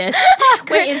 who did this?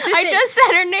 Wait, is this I just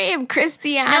said her name,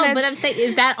 Christiana. No, but I'm saying,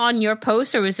 is that on your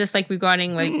post or is this like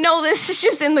regarding like... No, this is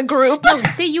just in the group. No,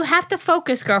 see, you have to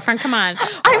focus, girlfriend. Come on.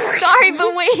 I'm sorry,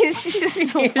 but wait, it's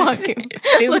just so fucking...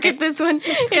 Look at this one.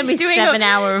 It's going to be 7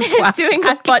 hours. It's doing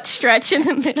a butt stretch in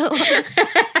the middle.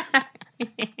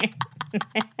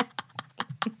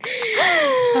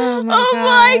 Oh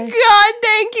my God,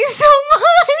 thank you so much.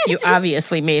 You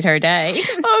obviously made her day.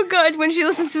 Oh God, when she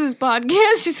listens to this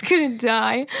podcast, she's gonna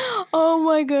die. Oh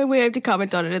my God, wait, I have to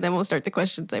comment on it and then we'll start the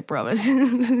questions, I promise.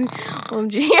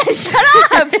 OMG, shut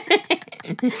up.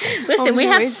 Listen, we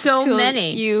have so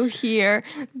many. You hear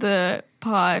the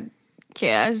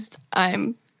podcast,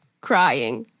 I'm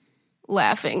crying,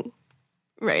 laughing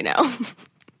right now.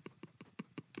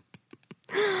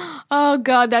 Oh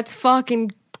God, that's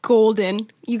fucking golden.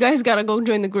 You guys gotta go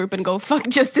join the group and go fuck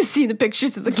just to see the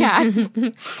pictures of the cats.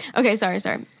 Okay, sorry.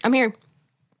 I'm here.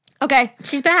 Okay.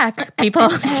 She's back, people.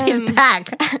 She's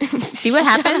back. See what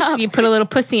happens? You put a little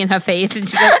pussy in her face and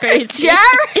she goes crazy.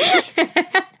 Jerry!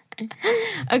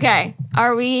 Okay,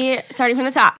 are we starting from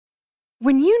the top?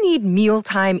 When you need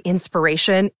mealtime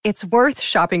inspiration, it's worth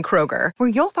shopping Kroger, where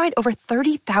you'll find over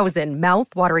 30,000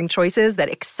 mouth-watering choices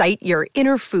that excite your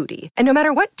inner foodie. And no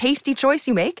matter what tasty choice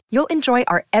you make, you'll enjoy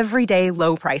our everyday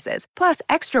low prices, plus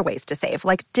extra ways to save,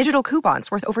 like digital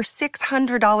coupons worth over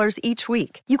 $600 each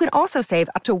week. You can also save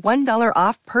up to $1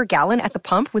 off per gallon at the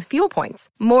pump with fuel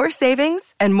points. More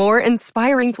savings and more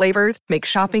inspiring flavors make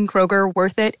shopping Kroger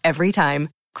worth it every time.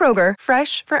 Kroger,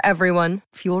 fresh for everyone.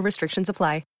 Fuel restrictions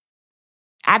apply.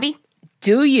 Abby?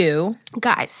 Do you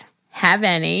guys have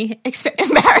any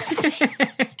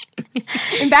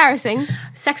embarrassing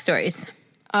sex stories?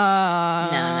 No,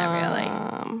 not really.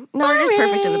 No, we're just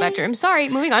perfect in the bedroom. Sorry,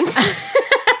 moving on.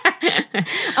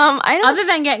 I don't. Other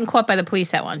than getting caught by the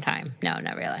police at one time. No,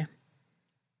 not really.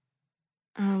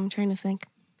 I'm trying to think.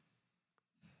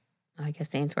 I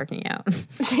guess Zane's working out.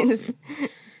 Lifted.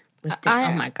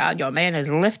 Oh my God, your man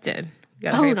is lifted.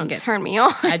 Don't turn me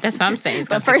on. That's what I'm saying. He's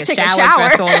but first take a shower.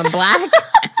 Dress all in black.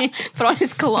 Put on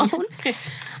his cologne. No,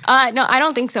 I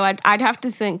don't think so. I'd have to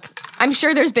think. I'm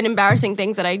sure there's been embarrassing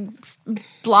things that I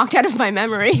blocked out of my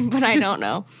memory, but I don't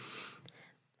know.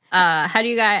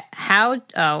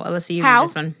 Alyssa, you read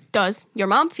this one. How does your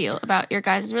mom feel about your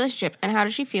guys' relationship, and how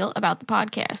does she feel about the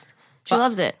podcast? She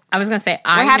loves it. I was going to say,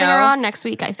 we're having her on next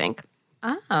week, I think.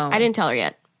 Oh. I didn't tell her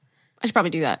yet. I should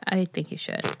probably do that. I think you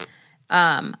should.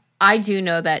 I do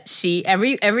know that she,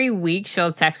 every week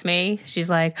she'll text me.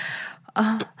 She's like,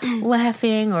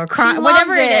 laughing or crying,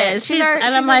 whatever it is. And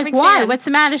I'm like, why? Fan. What's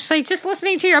the matter? She's like, just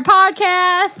listening to your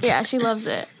podcast. Yeah, she loves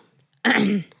it.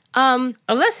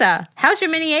 Alyssa, how's your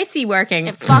mini AC working?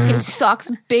 It fucking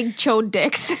sucks. Big chode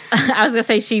dicks. I was gonna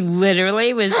say, she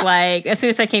literally was like, as soon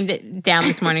as I came down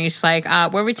this morning, she's like,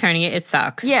 we're returning it. It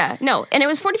sucks. Yeah, no, and it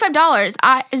was $45.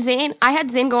 I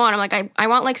had Zane go on. I'm like, I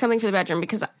want like something for the bedroom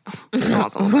because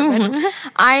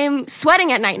I'm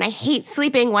sweating at night and I hate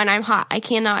sleeping when I'm hot. I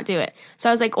cannot do it. So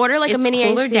I was like, order like a mini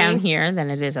AC. It's cooler down here than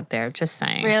it is up there. Just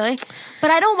saying. Really?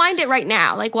 But I don't mind it right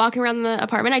now. Like walking around the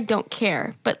apartment, I don't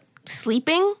care. But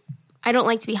sleeping, I don't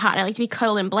like to be hot. I like to be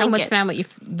cuddled in blankets. And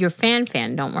what's with your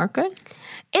fan don't work good?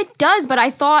 It does, but I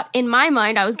thought in my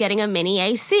mind I was getting a mini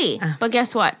AC. But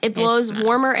guess what? It blows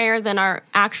warmer air than our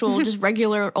actual just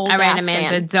regular old gas fan. All right,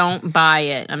 Amanda, don't buy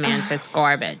it. Amanda, it's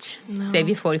garbage. No. Save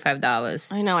you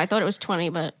 $45. I know. I thought it was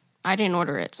 $20, but I didn't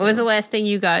order it. So. What was the last thing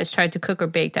you guys tried to cook or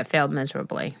bake that failed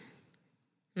miserably?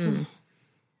 I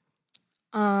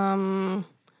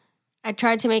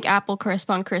tried to make apple crisp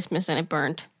on Christmas and it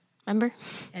burned. Remember?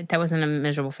 That wasn't a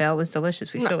miserable fail. It was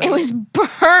delicious. It was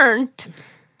burnt.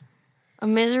 A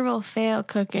miserable fail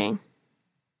cooking.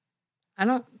 I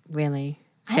don't really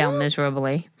fail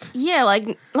miserably. Yeah,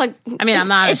 like. I mean, I'm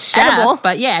not a chef, edible.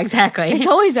 But yeah, exactly. It's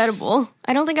always edible.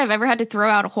 I don't think I've ever had to throw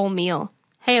out a whole meal.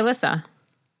 Hey, Alyssa.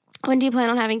 When do you plan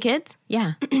on having kids?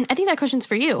 Yeah. I think that question's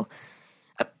for you.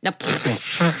 Nope.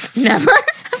 Never.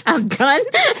 I'm done.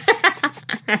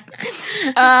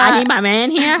 I need my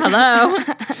man here. Hello.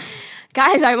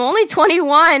 Guys, I'm only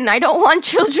 21. I don't want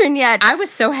children yet. I was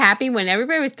so happy when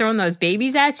everybody was throwing those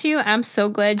babies at you. I'm so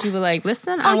glad you were like,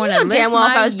 listen, I want to live damn well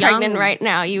my if I was pregnant right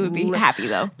now, you would be happy,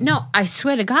 though. No, I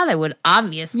swear to God, I would,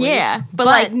 obviously. Yeah, but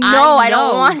like, no, I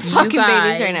don't want fucking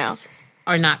babies right now.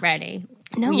 Are not ready.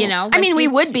 No. You know? Like, I mean, we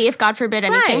would be if, God forbid,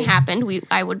 anything happened.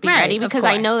 I would be ready because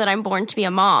I know that I'm born to be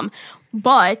a mom.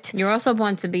 But you're also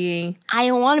born to be. I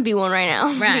don't want to be one right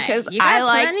now because I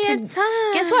like to.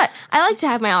 Guess what? I like to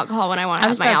have my alcohol when I want to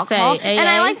have my alcohol, and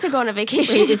I like to go on a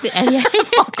vacation. Wait, is it AA?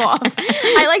 Fuck off!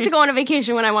 I like to go on a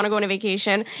vacation when I want to go on a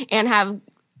vacation and have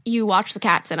you watch the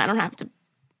cats, and I don't have to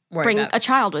bring a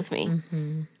child with me.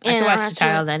 Mm-hmm. I can watch the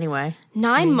child anyway.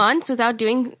 9 months without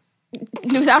having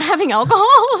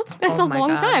alcohol? That's a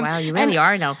long time. Wow, you really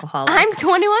are an alcoholic. I'm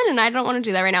 21 and I don't want to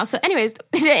do that right now. So anyways,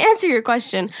 to answer your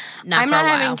question, I'm not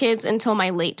having kids until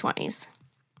my late 20s.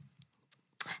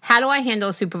 How do I handle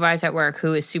a supervisor at work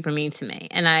who is super mean to me?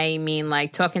 And I mean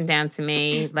like talking down to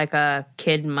me like a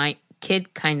kid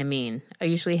kind of mean. I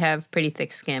usually have pretty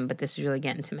thick skin, but this is really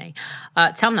getting to me.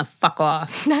 Tell them to fuck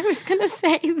off. I was going to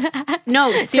say that.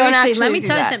 No, seriously, let me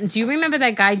tell you something. Do you remember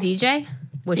that guy DJ?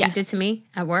 What he did to me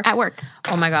at work? At work.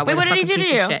 Oh my God. Wait, what did he do to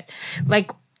you? Shit.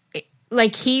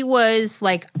 Like he was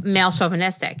like male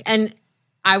chauvinistic. And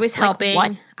I was helping.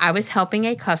 What? I was helping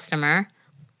a customer.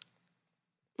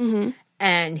 Mm-hmm.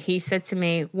 And he said to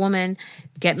me, woman,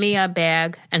 get me a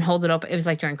bag and hold it open. It was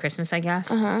like during Christmas, I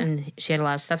guess. Uh-huh. And she had a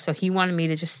lot of stuff. So he wanted me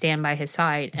to just stand by his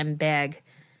side and bag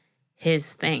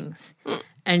his things.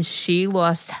 And she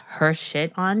lost her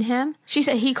shit on him. She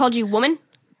said he called you woman?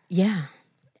 Yeah.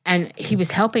 And he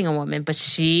was helping a woman, but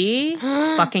she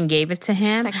fucking gave it to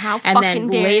him. She's like, how and fucking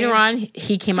then later on,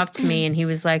 he came up to me and he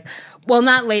was like, well,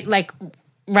 not late, like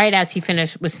right as he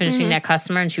was finishing that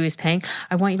customer and she was paying,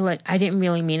 I want you to I didn't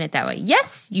really mean it that way.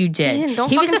 Yes, you did. Don't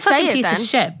he was a fucking say piece of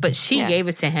shit, but she gave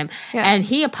it to him. Yeah. And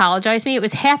he apologized to me. It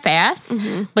was half-ass,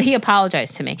 but he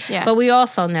apologized to me. Yeah. But we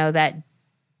also know that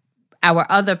our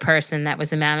other person that was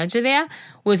the manager there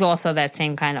was also that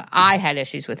same kind of, I had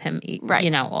issues with him,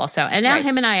 also. And now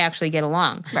him and I actually get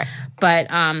along. Right. But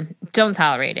don't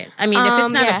tolerate it. I mean, if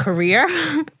it's not a career,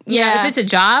 if it's a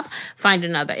job, find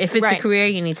another. If it's a career,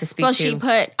 you need to speak to. Well, she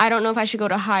put, I don't know if I should go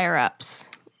to higher ups.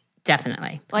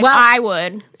 Definitely. Like, I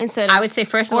would, instead of, I would say,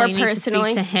 first of all, you need to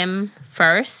speak to him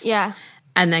first. Yeah.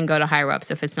 And then go to higher ups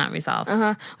if it's not resolved.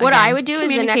 What Again, I would do is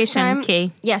the next time,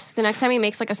 key. Yes, the next time he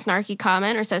makes like a snarky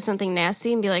comment or says something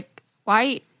nasty, and be like,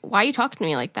 why are you talking to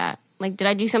me like that? Like, did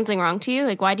I do something wrong to you?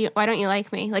 Like, why don't you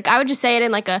like me? Like, I would just say it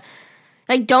in like a,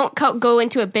 like, don't go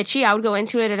into it bitchy. I would go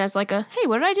into it as like a, hey,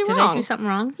 what did I do wrong? Did I do something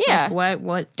wrong? Yeah. Like,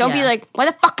 what? Don't be like, why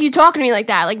the fuck are you talking to me like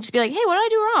that? Like, just be like, hey, what did I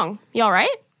do wrong? You all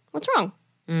right? What's wrong?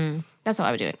 That's how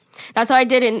I would do it. That's how I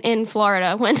did in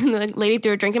Florida when the lady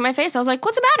threw a drink in my face. I was like,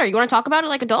 what's the matter? You want to talk about it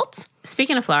like adults?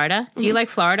 Speaking of Florida, do you like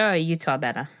Florida or Utah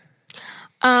better?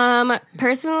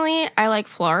 Personally, I like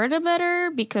Florida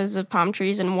better because of palm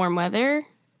trees and warm weather.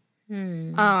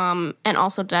 And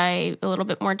also a little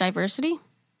bit more diversity.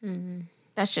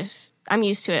 That's just, I'm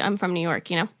used to it. I'm from New York,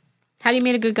 you know? How do you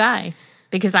meet a good guy?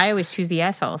 Because I always choose the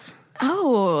assholes.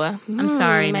 Oh, I'm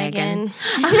sorry, Megan.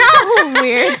 No,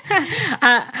 weird.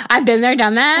 I've been there,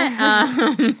 done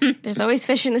that. There's always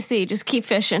fish in the sea. Just keep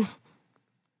fishing.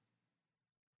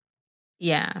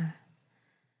 Yeah.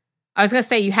 I was going to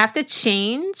say, you have to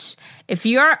change. If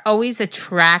you're always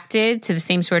attracted to the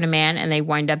same sort of man and they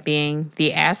wind up being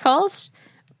the assholes,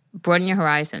 broaden your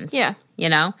horizons. Yeah. You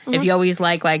know? If you always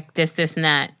like this, and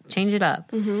that, change it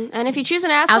up. And if you choose an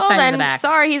asshole, then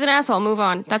sorry, he's an asshole. Move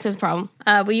on. That's his problem.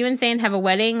 Will you and Zane have a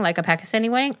wedding, like a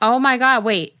Pakistani wedding? Oh my God,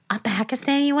 wait. A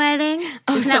Pakistani wedding?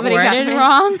 Isn't that worded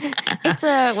wrong? It's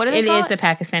a, what do they call it? It is a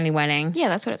Pakistani wedding. Yeah,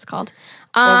 that's what it's called.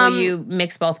 Or will you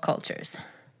mix both cultures?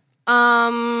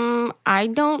 I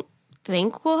don't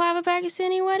think we'll have a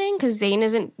Pakistani wedding because Zane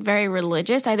isn't very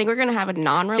religious. I think we're going to have a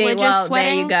non-religious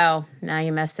wedding. There you go. Now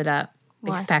you messed it up.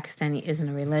 Because Pakistani isn't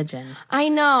a religion. I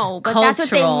know, but that's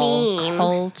what they mean.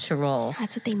 Cultural.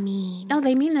 That's what they mean. No,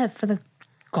 they mean that for the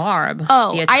garb,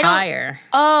 the attire.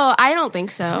 I don't think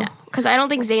so. Because I don't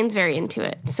think Zane's very into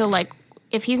it. So, like,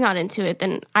 if he's not into it,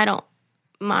 then I don't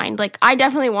mind. Like, I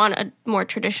definitely want a more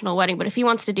traditional wedding, but if he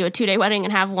wants to do a 2-day wedding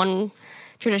and have one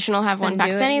traditional, have one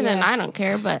Pakistani, then I don't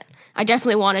care. But I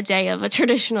definitely want a day of a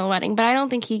traditional wedding. But I don't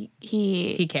think he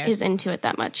cares. Is into it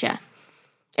that much, yeah.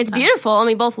 It's beautiful, and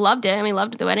we both loved it, and we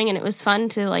loved the wedding, and it was fun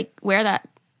to, like, wear that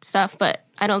stuff, but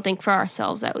I don't think for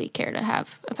ourselves that we care to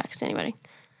have a Pakistani wedding.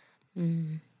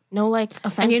 No, like,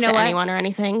 offense to anyone or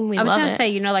anything. I was going to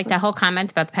say, like, that whole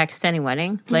comment about the Pakistani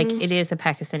wedding, like, it is a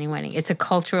Pakistani wedding. It's a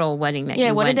cultural wedding that you went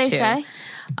to. Yeah, what did they say?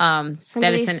 That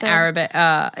it's an Arabic,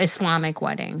 Islamic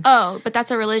wedding. Oh, but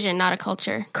that's a religion, not a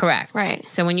culture. Correct. Right.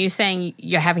 So when you're saying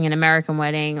you're having an American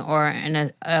wedding or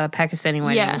a Pakistani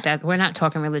wedding, that we're not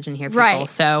talking religion here, people. Right.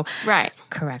 So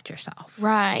correct yourself.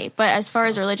 Right. But as far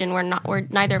as religion, we're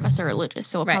neither of us are religious,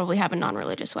 so we'll probably have a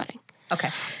non-religious wedding. Okay.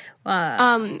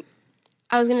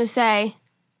 I was going to say,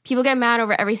 people get mad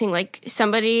over everything. Like,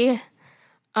 somebody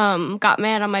got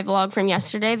mad on my vlog from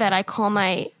yesterday that I call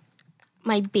my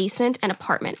basement an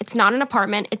apartment. It's not an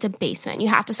apartment, it's a basement. You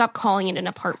have to stop calling it an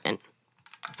apartment.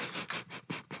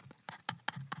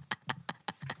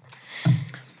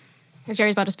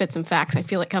 Jerry's about to spit some facts. I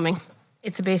feel it coming.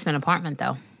 It's a basement apartment,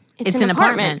 though. It's an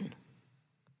apartment.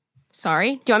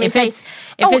 Sorry? Do you want me to say...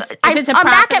 I'm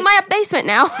back at my basement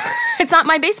now. It's not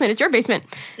my basement. It's your basement.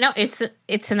 No, it's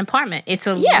an apartment. It's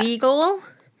a legal...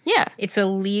 Yeah. It's a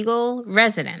legal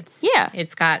residence. Yeah.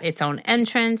 It's got its own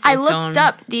entrance. I looked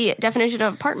up the definition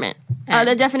of apartment.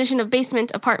 The definition of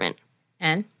basement apartment.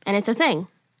 And it's a thing.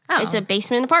 Oh. It's a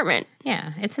basement apartment.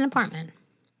 Yeah, it's an apartment.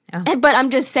 Oh. But I'm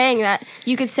just saying that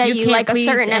you could say you like a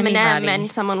certain M&M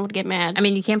and someone would get mad. I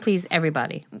mean, you can't please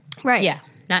everybody. Right. Yeah.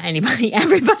 Not anybody.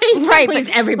 Everybody. Right. Please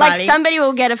but everybody. Like, somebody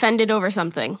will get offended over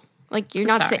something. Like, you're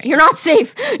not safe. You're not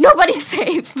safe. Nobody's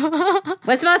safe.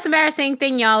 What's the most embarrassing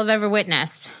thing y'all have ever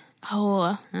witnessed?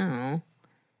 Oh. I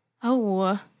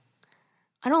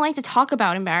don't like to talk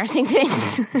about embarrassing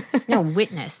things. No,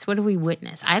 witness. What do we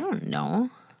witness? I don't know.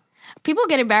 People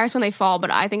get embarrassed when they fall,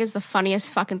 but I think it's the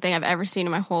funniest fucking thing I've ever seen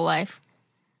in my whole life.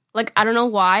 Like, I don't know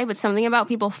why, but something about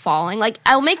people falling. Like,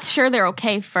 I'll make sure they're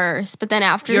okay first, but then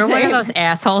after you're one of those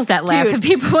assholes that laugh at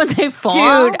people when they fall.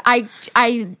 Dude, I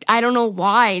don't know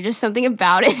why. Just something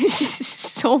about it. It's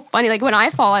just so funny. Like, when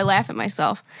I fall, I laugh at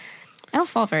myself. I don't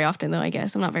fall very often, though, I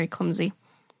guess. I'm not very clumsy.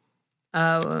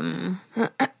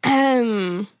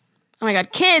 Oh my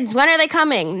God. Kids, when are they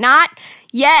coming? Not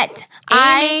yet.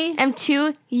 I am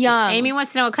too young. Amy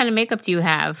wants to know what kind of makeup do you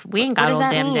have? We ain't got all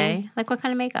damn day. Like what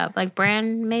kind of makeup? Like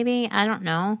brand maybe? I don't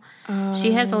know.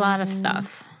 She has a lot of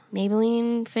stuff.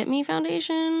 Maybelline Fit Me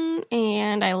foundation,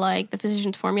 and I like the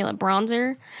Physicians Formula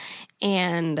bronzer,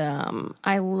 and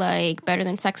I like Better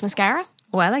Than Sex mascara.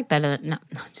 Oh, I like Better Than... No.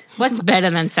 What's Better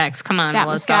Than Sex? Come on, that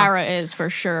Melissa. Mascara is for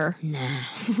sure. Nah,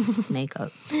 it's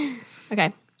makeup.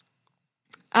 Okay.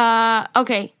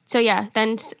 Okay, so yeah,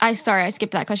 then I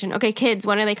skipped that question. Okay, kids,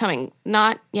 when are they coming?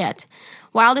 Not yet.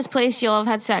 Wildest place you'll have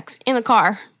had sex? In the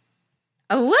car.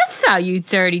 Alyssa, you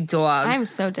dirty dog. I'm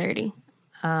so dirty.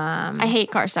 I hate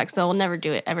car sex, so I'll never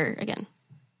do it ever again.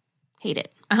 Hate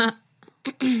it.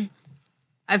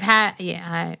 I've had,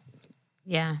 okay.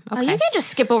 Oh, you can't just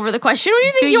skip over the question. What do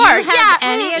you think do you are? Do you have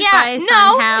any advice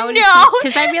on how to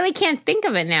because I really can't think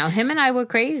of it now. Him and I were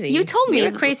crazy. You told me.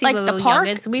 We were crazy like little the park?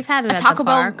 Youngins. We've had it at the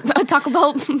park. A Taco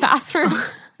Bell bathroom.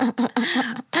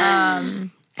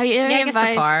 Have you any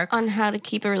advice on how to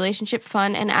keep a relationship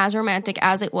fun and as romantic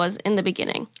as it was in the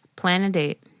beginning? Plan a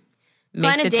date.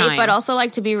 Plan a date, but also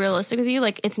like to be realistic with you.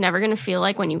 Like it's never going to feel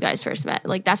like when you guys first met.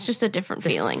 Like that's just a different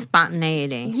feeling.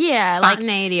 Spontaneity. Yeah.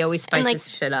 Spontaneity always spices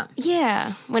shit up.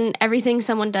 Yeah. When everything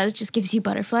someone does just gives you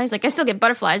butterflies. Like I still get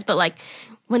butterflies, but like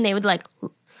when they would like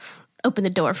open the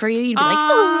door for you, you'd be like,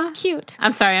 oh, cute.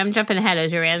 I'm sorry, I'm jumping ahead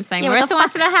as you're answering. Marissa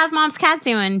wants to know how's mom's cat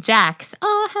doing? Jax.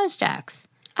 Oh, how's Jax?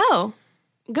 Oh,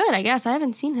 good, I guess. I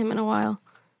haven't seen him in a while.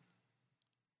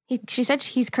 She said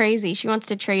he's crazy. She wants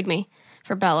to trade me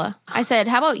for Bella. I said,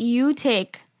 how about you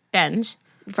take Benj?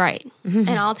 Right. And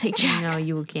I'll take Jax. No,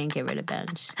 you can't get rid of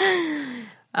Benj.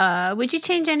 Would you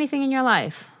change anything in your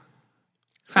life?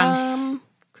 From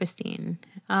Christine.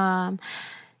 Yeah,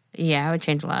 I would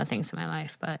change a lot of things in my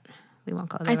life, but we won't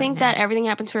go there. I think that everything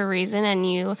happens for a reason,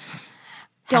 and you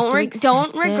don't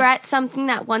regret something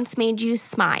that once made you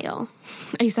smile.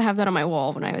 I used to have that on my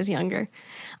wall when I was younger.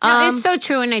 No, it's so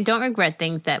true, and I don't regret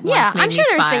things that once made me smile. Yeah, I'm sure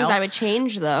there's things I would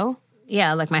change, though.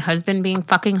 Yeah, like my husband being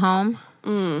fucking home.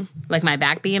 Like my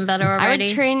back being better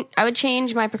already. I would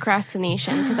change my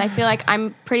procrastination because I feel like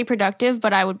I'm pretty productive,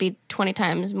 but I would be 20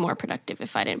 times more productive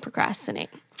if I didn't procrastinate.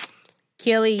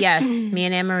 Keely, yes. Me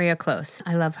and Anne-Marie are close.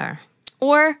 I love her.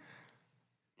 Or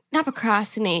not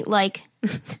procrastinate, like...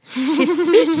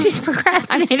 she's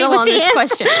procrastinating. I'm still on this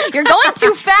question. You're going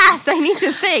too fast. I need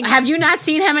to think. Have you not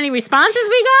seen how many responses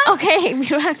we got? Okay, we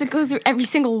don't have to go through every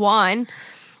single one.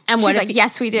 And she's like,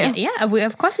 yes, we do. Yeah,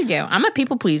 of course we do. I'm a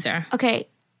people pleaser. Okay,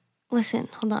 listen,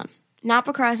 hold on. Not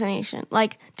procrastination,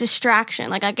 like distraction.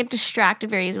 Like I get distracted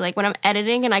very easily. Like when I'm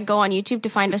editing and I go on YouTube to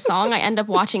find a song, I end up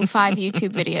watching 5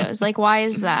 YouTube videos. Like why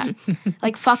is that?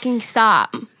 Like fucking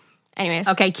stop. Anyways.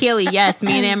 Okay, Keely, yes,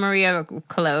 me and Anne-Marie are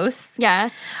close.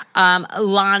 Yes.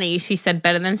 Lonnie, she said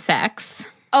Better Than Sex.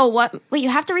 Oh, what? Wait, you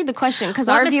have to read the question because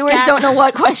our viewers don't know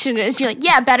what question it is. You're like,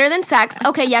 yeah, better than sex.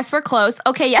 Okay, yes, we're close.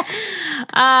 Okay, yes.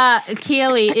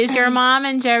 Keely, is your mom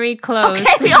and Jerry close?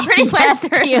 Okay, we already went through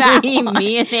that one.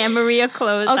 Me and Anne-Marie are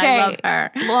close. Okay. I love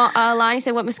her. Well, Lonnie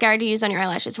said, what mascara do you use on your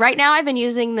eyelashes? Right now, I've been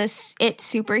using this It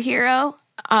Superhero,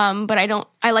 but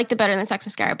I like the Better Than Sex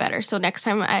mascara better. So next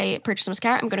time I purchase a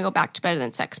mascara, I'm going to go back to Better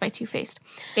Than Sex by Too Faced.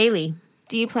 Bailey.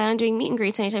 Do you plan on doing meet and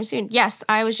greets anytime soon? Yes,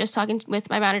 I was just talking with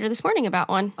my manager this morning about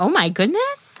one. Oh my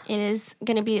goodness! It is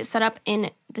going to be set up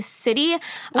in the city.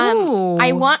 Ooh.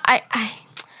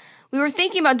 We were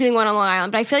thinking about doing one on Long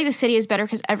Island, but I feel like the city is better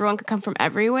because everyone could come from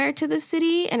everywhere to the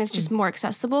city, and it's just more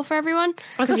accessible for everyone.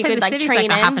 Because you could like train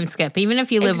like a hop and skip. Even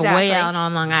if you live way out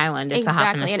on Long Island, it's a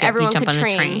hop and a skip. And everyone could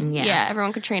train. Train. Yeah,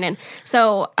 everyone could train in.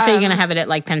 So you're gonna have it at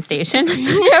like Penn Station,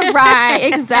 right?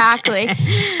 Exactly.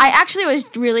 I actually was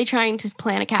really trying to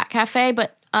plan a cat cafe,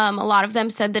 but a lot of them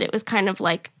said that it was kind of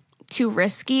like too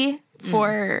risky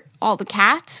for all the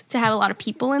cats to have a lot of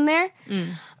people in there.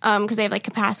 Because they have like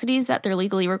capacities that they're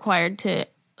legally required to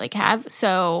like have.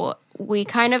 So we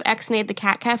kind of ex-nayed the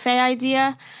cat cafe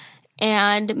idea,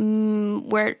 and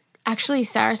we're actually,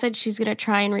 Sarah said she's gonna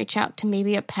try and reach out to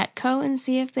maybe a Petco and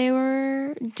see if they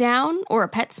were down, or a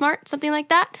PetSmart, something like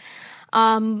that.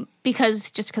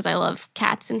 Because I love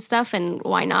cats and stuff, and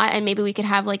why not? And maybe we could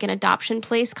have like an adoption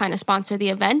place kind of sponsor the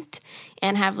event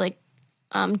and have like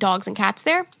dogs and cats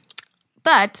there.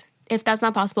 But if that's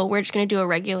not possible, we're just going to do a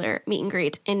regular meet and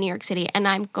greet in New York City, and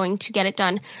I'm going to get it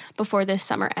done before this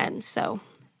summer ends. So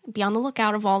be on the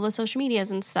lookout of all the social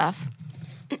medias and stuff.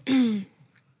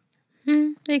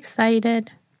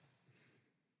 Excited.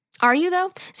 Are you,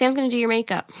 though? Sam's going to do your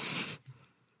makeup.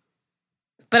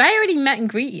 But I already met and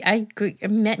greet you. I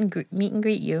meet and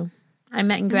greet you. I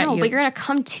met and greet you. No, but you're going to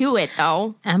come to it,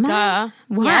 though. Am I?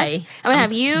 Why? Yes. I'm going to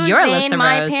have you, Zane,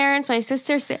 my parents, my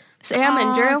sister, Sam,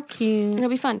 and Drew. Cute. It'll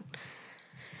be fun.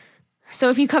 So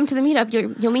if you come to the meetup,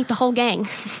 you'll meet the whole gang.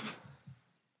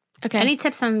 Okay. Any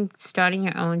tips on starting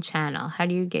your own channel? How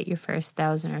do you get your first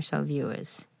 1,000 or so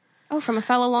viewers? Oh, from a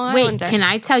fellow Long Islander. Wait, can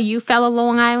I tell you, fellow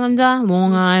Long Islander?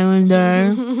 Long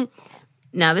Islander.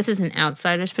 Now, this is an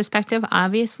outsider's perspective,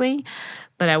 obviously,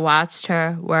 but I watched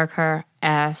her work her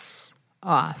ass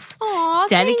off. Aw,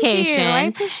 dedication. Thank you. I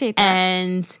appreciate that.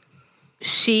 And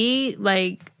she,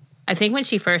 I think when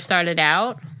she first started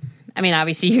out, I mean,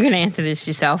 obviously you're going to answer this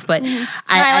yourself, but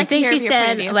I think she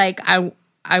said,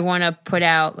 I want to put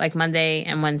out Monday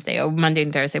and Wednesday or Monday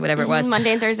and Thursday, whatever it was.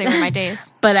 Monday and Thursday were my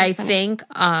days. But I think,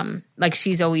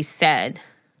 she's always said,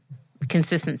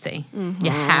 consistency. Mm-hmm.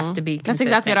 You have to be consistent. That's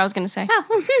exactly what I was going to say.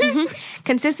 Oh.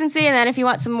 Consistency, and then if you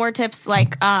want some more tips,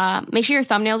 make sure your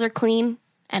thumbnails are clean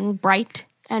and bright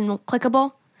and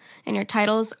clickable, and your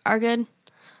titles are good.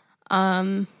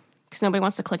 Because nobody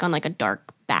wants to click on a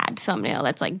dark, bad thumbnail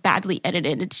that's badly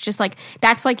edited. It's just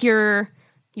that's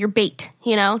your bait,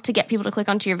 to get people to click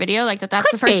onto your video.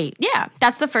 That's the first. Bait. Yeah,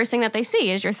 that's the first thing that they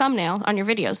see is your thumbnail on your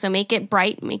video. So make it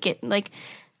bright, make it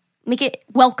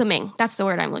welcoming. That's the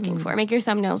word I'm looking for. Make your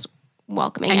thumbnails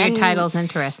welcoming, and your title's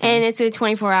interesting. And it's a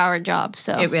 24-hour job,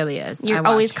 so it really is. You're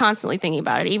always constantly thinking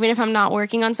about it. Even if I'm not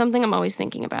working on something, I'm always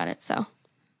thinking about it. So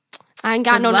I ain't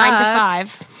got no 9 to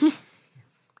 5,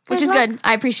 which is good.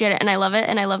 I appreciate it, and I love it,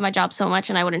 and I love my job so much,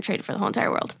 and I wouldn't trade it for the whole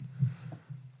entire world.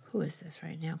 Who is this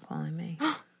right now calling me?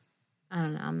 I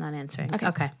don't know. I'm not answering.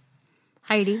 Okay.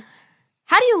 Heidi.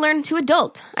 How do you learn to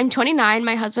adult? I'm 29.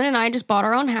 My husband and I just bought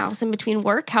our own house. In between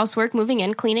work, housework, moving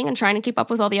in, cleaning, and trying to keep up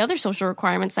with all the other social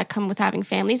requirements that come with having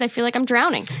families, I feel like I'm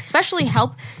drowning. Especially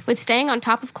help with staying on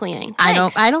top of cleaning.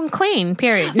 Thanks. I don't clean,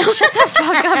 period. No. Shut the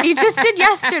fuck up. You just did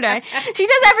yesterday.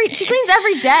 She cleans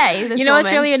every day. This woman.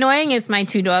 What's really annoying is my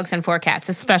 2 dogs and 4 cats,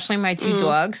 especially my 2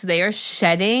 dogs. They are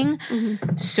shedding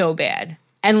so bad.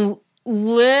 And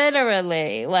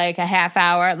literally a half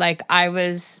hour, I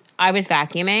was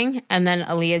vacuuming, and then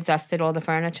Aaliyah dusted all the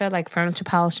furniture, furniture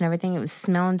polish and everything. It was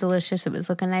smelling delicious. It was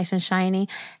looking nice and shiny.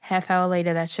 Half hour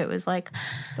later, that shit was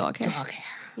dog hair.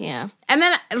 Yeah. And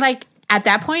then at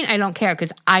that point, I don't care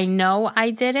because I know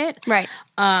I did it. Right.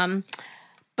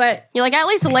 But you're at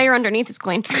least the layer underneath is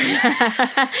clean.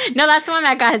 No, that's the one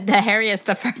that got the hairiest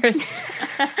the first.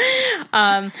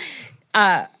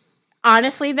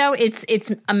 Honestly, though,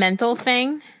 it's a mental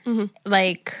thing. Mm-hmm.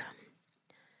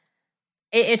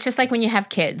 It's just when you have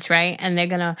kids, right? And they're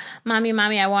gonna, mommy,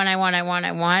 I want.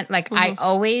 Mm-hmm. I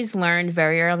always learned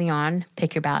very early on,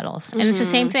 pick your battles. And it's the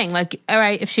same thing. All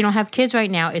right, if she don't have kids right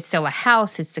now, it's still a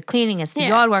house, it's the cleaning, it's the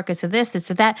yard work, it's the this, it's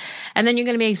the that. And then you're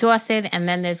gonna be exhausted, and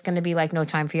then there's gonna be no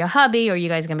time for your hubby, or you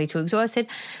guys are gonna be too exhausted.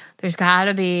 There's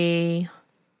gotta be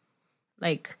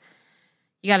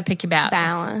you got to pick your battles.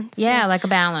 Balance. Yeah, a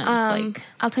balance.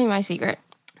 I'll tell you my secret.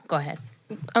 Go ahead.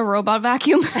 A robot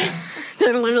vacuum.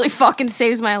 That literally fucking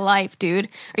saves my life, dude.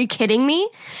 Are you kidding me?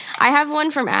 I have one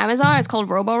from Amazon. It's called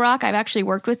Roborock. I've actually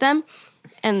worked with them.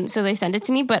 And so they send it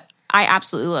to me, but I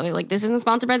absolutely love it. This isn't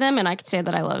sponsored by them, and I could say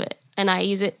that I love it. And I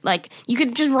use it, you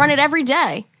could just run it every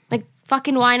day.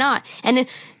 Fucking why not? And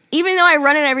even though I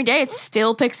run it every day, it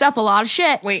still picks up a lot of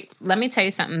shit. Wait, let me tell you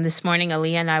something. This morning,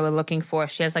 Aaliyah and I were looking for,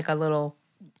 she has a little,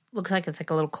 looks like it's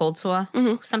a little cold sore,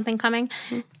 something coming.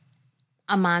 Mm-hmm.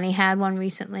 Amani had one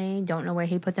recently. Don't know where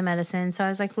he put the medicine. So I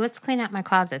was let's clean out my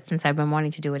closet since I've been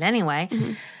wanting to do it anyway.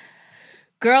 Mm-hmm.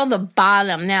 Girl, the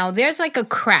bottom. Now, there's a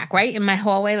crack, right? In my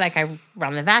hallway, I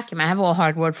run the vacuum. I have all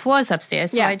hardwood floors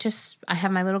upstairs. So I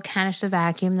have my little canister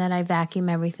vacuum that I vacuum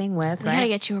everything with, right? I gotta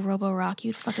get you a Roborock.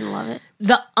 You'd fucking love it.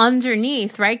 The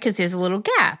underneath, right? Because there's a little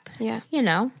gap. Yeah.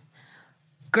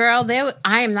 Girl,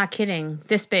 I am not kidding.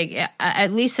 This big,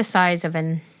 at least the size of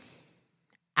an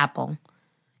apple,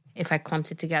 if I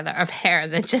clumped it together, of hair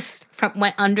that just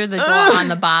went under the door on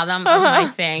the bottom of my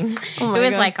thing. Oh my it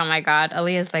was God. Oh my God.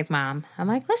 Aaliyah's Mom. I'm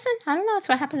listen, I don't know. It's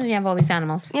what happens when you have all these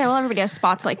animals. Yeah, well, everybody has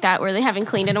spots like that where they haven't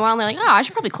cleaned in a while, and they're I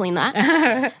should probably clean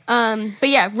that. But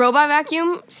yeah, robot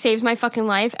vacuum saves my fucking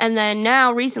life. And then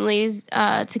now, recently,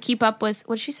 to keep up with,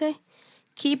 what did she say?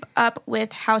 Keep up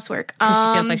with housework. Because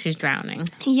she feels like she's drowning.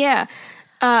 Yeah.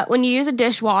 When you use a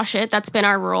dish, wash it. That's been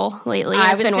our rule lately.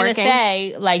 I was going to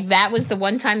say, that was the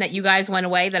one time that you guys went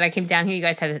away that I came down here. You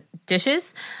guys had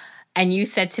dishes. And you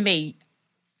said to me,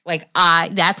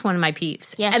 that's one of my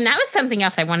peeves. Yeah. And that was something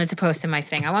else I wanted to post in my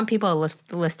thing. I want people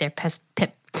to list their pet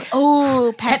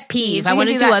peeve. I want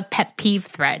to do a pet peeve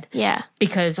thread. Yeah.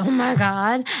 Because, oh my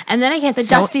God. And then I get the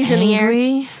so dusties angry. in the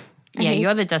air. Yeah,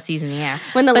 you're the dusties in the air.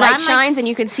 When the light shines and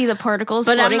you can see the particles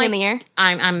floating in the air.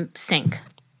 I'm sink.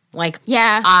 Like,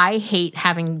 yeah, I hate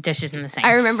having dishes in the sink.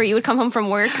 I remember you would come home from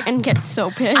work and get so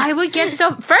pissed. I would get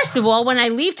so... First of all, when I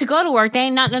leave to go to work, there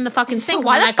ain't nothing in the fucking sink. So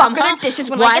why the fuck are the dishes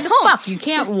when I get home? Why the fuck? You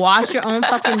can't wash your own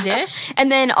fucking dish? And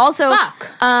then also... Fuck.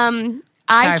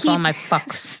 Sorry for all my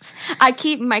fucks. I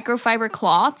keep microfiber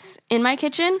cloths in my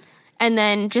kitchen and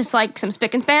then just like some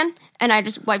spick and span. And I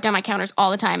just wipe down my counters all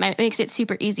the time. It makes it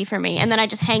super easy for me. And then I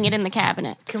just hang it in the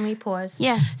cabinet. Can we pause?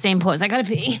 Yeah. Same pause. I gotta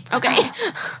pee. Okay.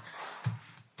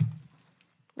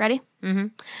 Ready? Mm-hmm.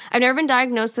 I've never been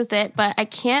diagnosed with it, but I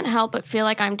can't help but feel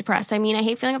like I'm depressed. I mean, I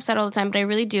hate feeling upset all the time, but I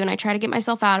really do, and I try to get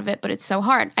myself out of it, but it's so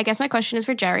hard. I guess my question is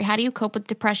for Jerry. How do you cope with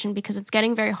depression? Because it's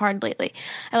getting very hard lately.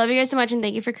 I love you guys so much, and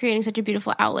thank you for creating such a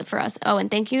beautiful outlet for us. Oh,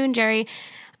 and thank you, Jerry,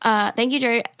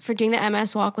 for doing the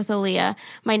MS walk with Aaliyah.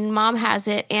 My mom has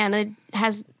it, and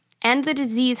the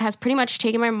disease has pretty much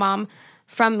taken my mom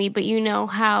from me, but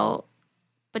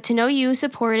to know you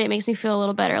support it makes me feel a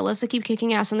little better. Alyssa, keep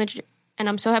kicking ass and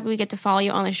I'm so happy we get to follow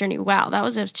you on this journey. Wow, that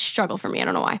was a struggle for me. I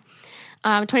don't know why.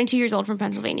 I'm 22 years old from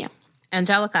Pennsylvania.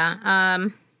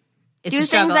 Angelica, it's do a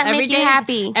struggle. Things that make you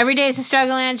happy. Every day is a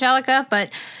struggle, Angelica,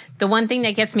 but the one thing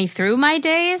that gets me through my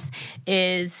days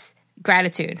is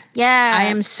gratitude. Yeah, I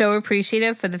am so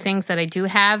appreciative for the things that I do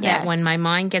have, that when my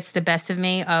mind gets the best of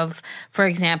me of, for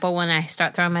example, when I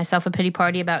start throwing myself a pity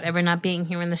party about ever not being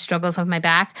here and the struggles of my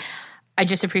back, I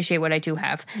just appreciate what I do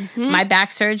have. Mm-hmm. My back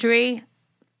surgery,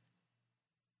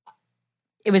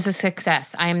 it was a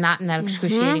success. I am not in that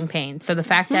excruciating pain. So the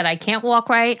fact that I can't walk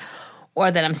right or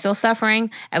that I'm still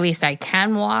suffering, at least I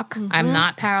can walk. I'm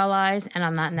not paralyzed and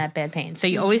I'm not in that bad pain. So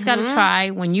you always got to try,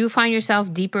 when you find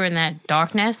yourself deeper in that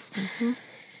darkness,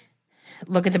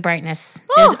 look at the brightness.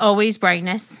 Ooh. There's always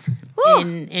brightness.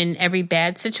 In every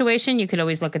bad situation. You could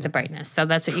always look at the brightness. So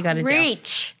that's what you got to do.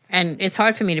 Preach. And it's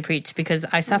hard for me to preach because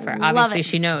I suffer. Obviously,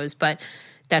 she knows, but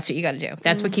that's what you got to do.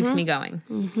 That's what keeps me going.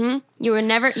 Mm-hmm. You won't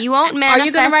manifest. Are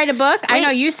you going to write a book? Wait. I know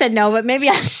you said no, but maybe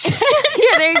I should.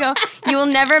 Yeah, there you go. You will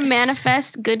never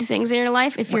manifest good things in your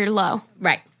life if you're low.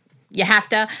 Right. You have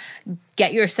to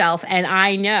get yourself, and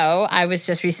I know, I was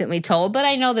just recently told, but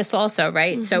I know this also,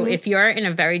 right? Mm-hmm. So if you're in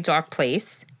a very dark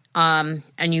place and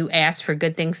you ask for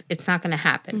good things, it's not going to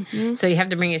happen. Mm-hmm. So you have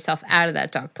to bring yourself out of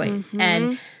that dark place. Mm-hmm.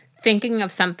 And thinking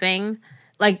of something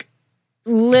like,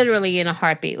 literally in a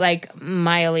heartbeat, like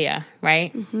my Aaliyah,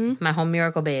 right? Mm-hmm. My whole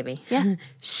miracle baby. Yeah.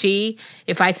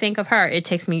 If I think of her, it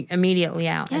takes me immediately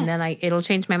out. Yes. And then it'll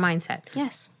change my mindset.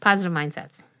 Yes. Positive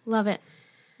mindsets. Love it.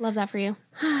 Love that for you.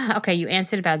 Okay, you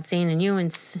answered about Zane and you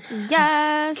and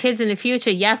yes. Kids in the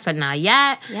future. Yes, but not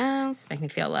yet. Yes. Make me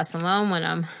feel less alone when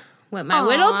I'm with my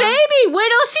little baby.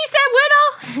 Whittle. She said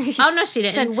whittle. Oh, no, she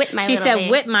didn't. She said with my She little said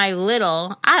baby. with my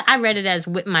little. I read it as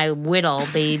with my whittle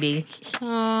baby.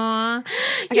 Aww.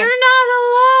 Okay. You're not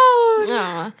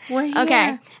alone. Aww.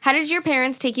 Okay. How did your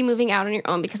parents take you moving out on your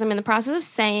own? Because I'm in the process of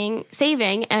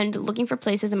saving and looking for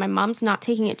places, and my mom's not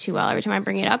taking it too well. Every time I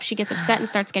bring it up, she gets upset and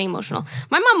starts getting emotional.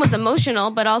 My mom was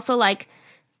emotional, but also like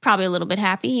probably a little bit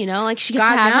happy, like she gets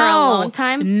to have her alone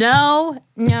time. No.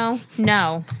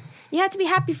 You have to be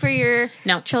happy for your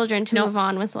children to move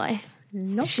on with life.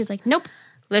 Nope. She's like, nope.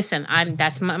 Listen,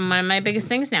 that's one of my biggest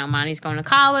things now. Monty's going to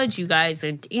college. You guys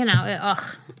are,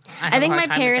 I think my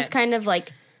parents kind of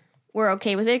like were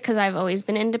okay with it because I've always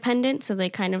been independent, so they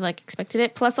kind of like expected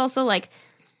it. Plus, also like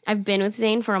I've been with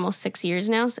Zane for almost 6 years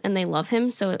now, and they love him,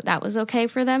 so that was okay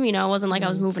for them. It wasn't like I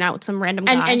was moving out with some random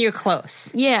guy. And you're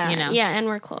close. Yeah, yeah, and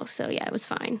we're close, so yeah, it was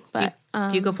fine. But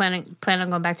do you plan on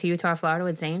going back to Utah or Florida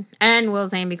with Zane? And will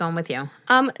Zane be going with you?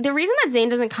 The reason that Zane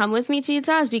doesn't come with me to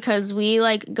Utah is because we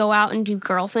like go out and do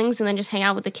girl things and then just hang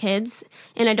out with the kids,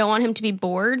 and I don't want him to be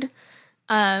bored.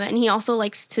 And he also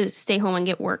likes to stay home and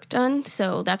get work done,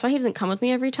 so that's why he doesn't come with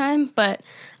me every time. But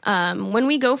when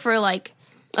we go for like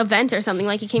event or something,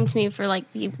 like he came to me for like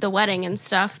the wedding and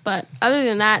stuff, but other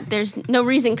than that there's no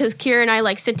reason because Kira and I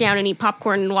like sit down and eat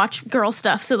popcorn and watch girl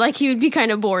stuff, so like he would be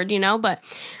kind of bored, but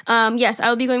yes, I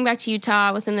will be going back to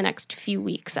Utah within the next few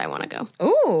weeks. I want to go.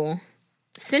 Ooh.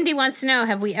 Cindy wants to know,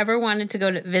 have we ever wanted to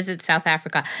go to visit South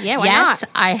Africa? Yeah, why not? Yes,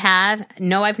 I have.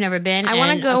 No, I've never been. I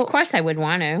want to go. Of course I would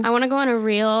want to. I want to go on a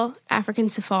real African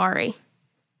safari.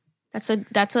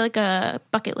 That's like a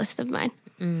bucket list of mine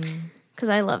because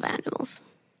I love animals.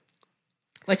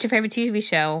 What's your favorite TV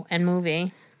show and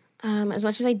movie? As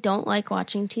much as I don't like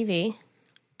watching TV,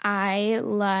 I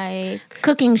like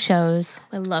cooking shows.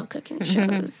 I love cooking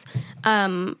shows.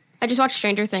 I just watched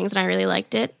Stranger Things and I really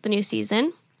liked it, the new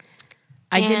season.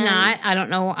 I did not. I don't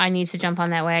know. I need to jump on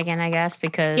that wagon, I guess,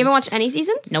 because... You haven't watched any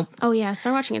seasons? Nope. Oh, yeah.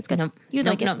 Start watching it. It's good. Nope. You'd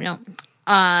like it. Nope.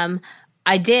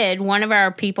 I did. One of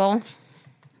our groupies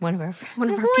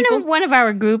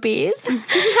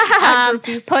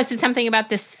posted something about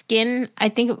the skin. I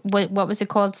think what was it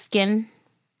called? Skin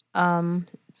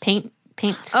paint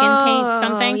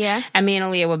something. Yeah. And me and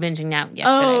Aaliyah were binging out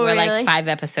yesterday. We're really? like 5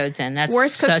 episodes in. That's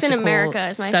Worst Cooks in cool, America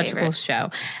is my favorite. favorite. Such a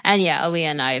cool show. And yeah, Aaliyah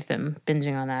and I have been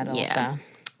binging on that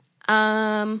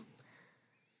also.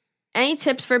 Any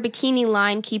tips for bikini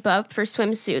line keep up for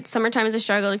swimsuits? Summertime is a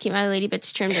struggle to keep my lady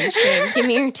bits trimmed and shaved. Give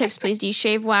me your tips, please. Do you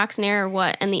shave, wax, nair, or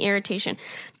what? And the irritation.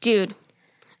 Dude,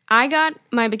 I got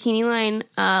my bikini line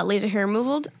laser hair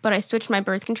removal, but I switched my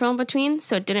birth control in between,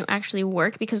 so it didn't actually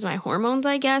work because of my hormones,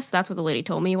 I guess. That's what the lady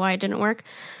told me why it didn't work.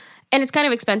 And it's kind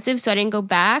of expensive, so I didn't go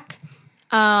back.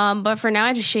 But for now,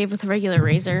 I just shave with a regular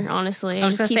razor, honestly.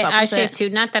 I shave too.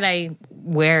 Not that I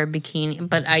wear a bikini,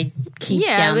 but I keep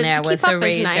down there with a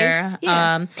razor. Nice.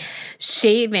 Yeah.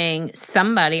 Shaving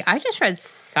somebody, I just read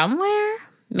somewhere,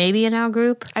 maybe in our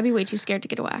group. I'd be way too scared to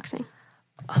get a waxing.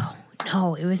 Oh,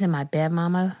 no, it was in my Bad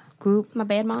Mama group. My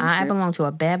Bad Moms group? I belong to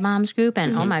a Bad Moms group,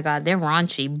 and oh my God, they're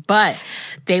raunchy, but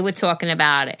they were talking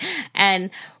about it. And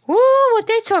what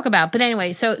they talk about. But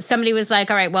anyway, so somebody was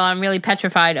like, all right, well, I'm really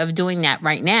petrified of doing that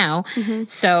right now.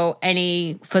 So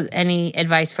any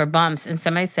advice for bumps? And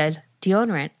somebody said,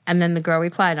 deodorant. And then the girl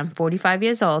replied, I'm 45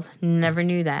 years old, never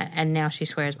knew that, and now she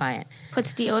swears by it.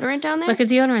 Puts deodorant down there? Like a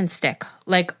deodorant stick.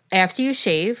 Like after you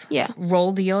shave,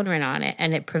 roll deodorant on it,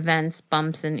 and it prevents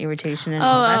bumps and irritation and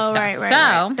all that stuff.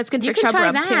 Right. That's good for chub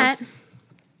rub too.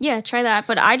 Yeah, try that.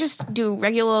 But I just do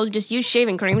just use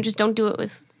shaving cream. Just don't do it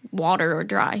with water or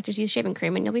dry. Just use shaving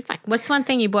cream and you'll be fine. What's one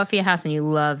thing you bought for your house and you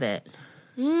love it?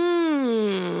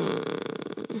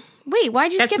 Wait,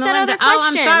 why'd you skip that other question? Oh,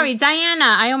 I'm sorry. Diana,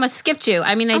 I almost skipped you.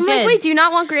 I mean, I did. Like, wait, do you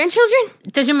not want grandchildren?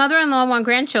 Does your mother-in-law want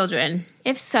grandchildren?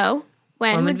 If so,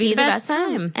 when would be the best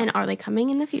time? And are they coming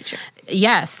in the future?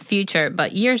 Yes, future,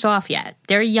 but years off yet.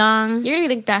 They're young. You're going to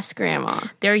be the best grandma.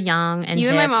 They're young and you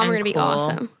and my mom are going to be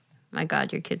awesome. My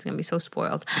God, your kid's going to be so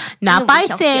spoiled. Not by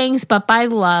things, but by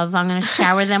love. I'm going to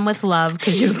shower them with love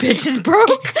because your bitch is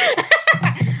broke.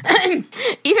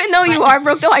 Even though you are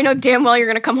broke, though, I know damn well you're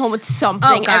going to come home with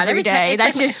something every day.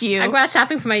 That's like just you. I go out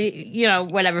shopping for my,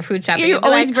 whatever, food shopping. You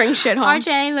always bring shit home.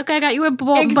 RJ, look, I got you a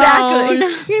bone. Exactly. You're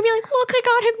going to be like, look, I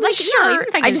got him this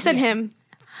shirt. No, I just said him.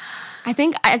 I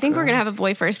think we're going to have a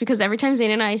boy first because every time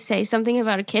Zane and I say something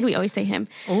about a kid, we always say him.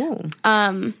 Oh.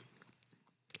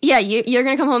 Yeah, you're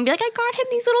going to come home and be like, I got him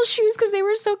these little shoes because they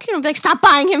were so cute. I'll be like, stop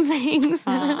buying him things.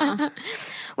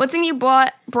 What's thing you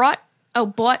bought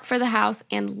for the house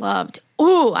and loved?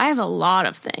 Ooh, I have a lot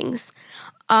of things.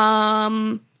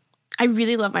 I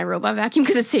really love my robot vacuum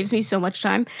because it saves me so much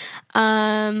time.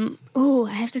 I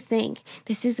have to think.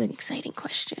 This is an exciting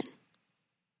question.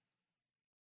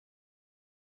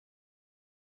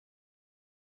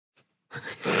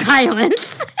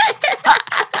 Silence.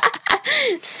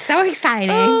 So exciting.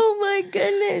 Oh my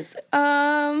goodness.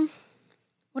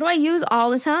 What do I use all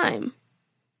the time?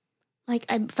 Like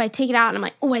if I take it out and I'm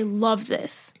like, oh, I love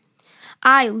this.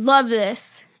 I love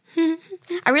this. I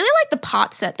really like the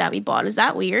pot set that we bought. Is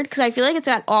that weird? Because I feel like it's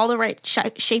got all the right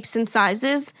shapes and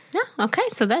sizes. No, okay,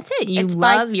 so that's it. You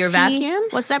love your vacuum?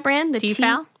 What's that brand? The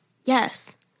Tefal?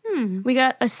 Yes. We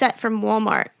got a set from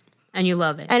Walmart. And you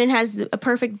love it. And it has a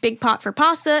perfect big pot for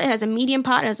pasta. It has a medium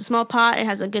pot. It has a small pot. It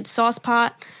has a good sauce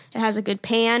pot. It has a good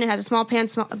pan. It has a small pan,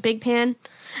 a big pan.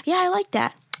 Yeah, I like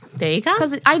that. There you go.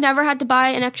 Because I never had to buy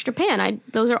an extra pan.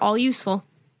 Those are all useful.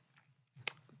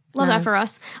 Love that for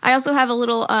us. I also have a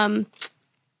little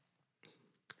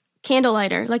candle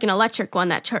lighter, like an electric one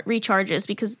that recharges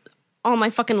because all my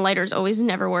fucking lighters always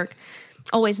never work.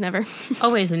 Always never.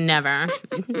 Always never.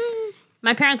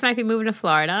 My parents might be moving to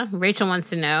Florida. Rachel wants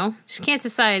to know. She can't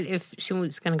decide if she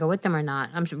was going to go with them or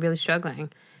not. I'm really struggling.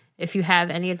 If you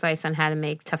have any advice on how to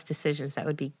make tough decisions, that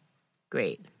would be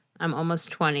great. I'm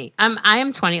almost 20. I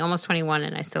am 20, almost 21,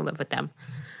 and I still live with them.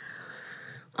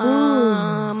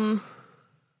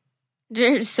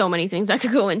 There's so many things that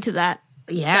could go into that.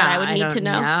 Yeah, that I would need to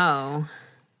know.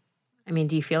 I mean,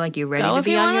 do you feel like you're ready to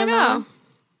be on your own?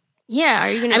 Yeah,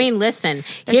 are you gonna? I mean, listen.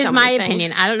 Here's my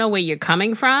opinion. I don't know where you're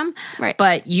coming from, right?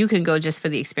 But you can go just for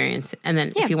the experience, and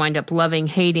then if you wind up loving,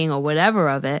 hating, or whatever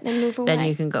of it, then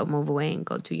you can move away and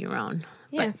go do your own.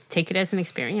 Yeah, but take it as an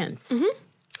experience. Mm-hmm.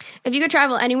 If you could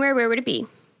travel anywhere, where would it be?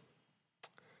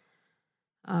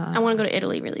 I want to go to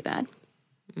Italy really bad.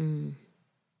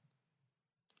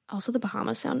 Also, the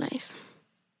Bahamas sound nice.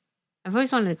 I've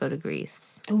always wanted to go to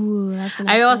Greece. Ooh, that's a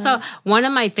nice one. One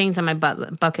of my things on my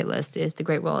bucket list is the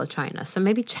Great Wall of China. So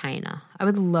maybe China. I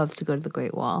would love to go to the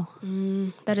Great Wall.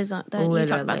 That is, you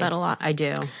talk about that a lot. I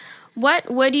do.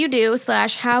 What would you do /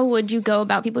 how would you go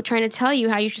about people trying to tell you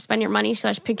how you should spend your money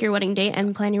 / pick your wedding date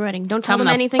and plan your wedding? Don't tell them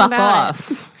anything about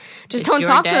it. Just don't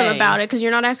talk to them about it because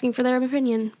you're not asking for their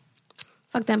opinion.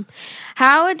 Fuck them.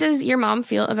 How does your mom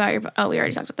feel about your... Oh, we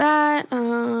already talked about that.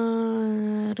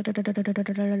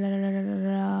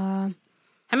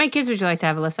 How many kids would you like to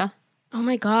have, Alyssa? Oh,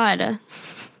 my God.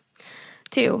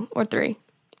 2 or 3.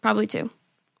 Probably 2.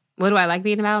 What do I like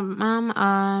being about,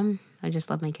 Mom? I just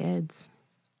love my kids.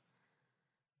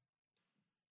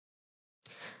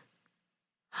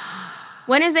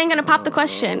 When is Zane going to pop the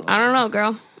question? I don't know,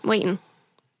 girl. Waiting.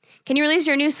 Can you release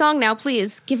your new song now,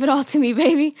 please? Give it all to me,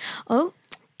 baby. Oh,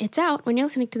 it's out when you're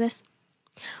listening to this.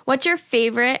 What's your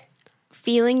favorite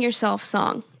Feeling Yourself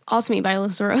song? All to Me by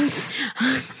Alyssa Rose.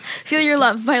 Feel Your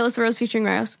Love by Alyssa Rose featuring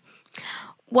Rios.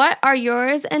 What are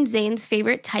yours and Zane's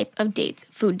favorite type of dates?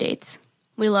 Food dates.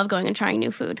 We love going and trying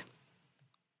new food.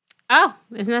 Oh,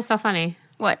 isn't that so funny?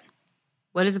 What?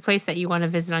 What is a place that you want to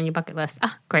visit on your bucket list?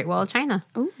 Great Wall of China.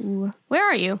 Ooh. Where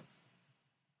are you?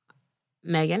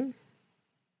 Megan.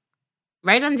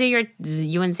 Right under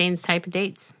you and Zane's type of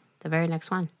dates. The very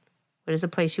next one. What is a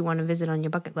place you want to visit on your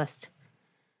bucket list?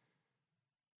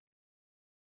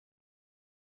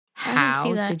 How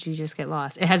did you just get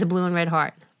lost? It has a blue and red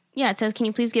heart. Yeah, it says, can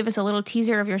you please give us a little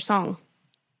teaser of your song?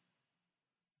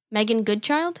 Megan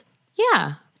Goodchild?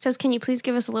 Yeah. It says, can you please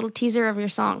give us a little teaser of your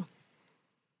song?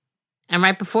 And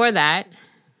right before that,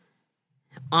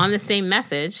 on the same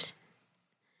message.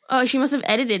 Oh, she must have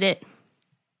edited it.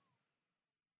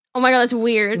 Oh my God, that's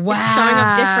weird. Wow. It's showing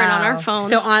up different on our phones.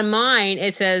 So on mine,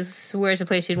 it says, where's a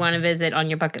place you'd want to visit on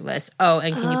your bucket list? Oh,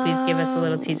 and can you please give us a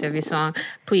little teaser of your song?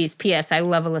 Please, P.S. I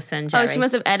love Alyssa and Jerry. Oh, she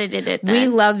must have edited it then.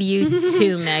 We love you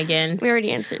too, Megan. We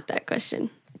already answered that question.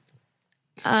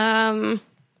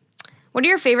 What are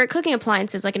your favorite cooking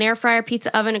appliances, like an air fryer,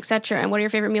 pizza oven, etc.? And what are your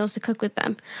favorite meals to cook with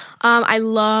them? I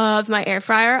love my air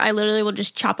fryer. I literally will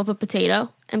just chop up a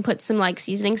potato and put some like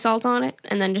seasoning salt on it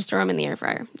and then just throw them in the air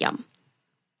fryer. Yum.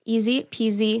 Easy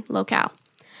peasy, low-cal.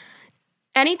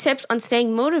 Any tips on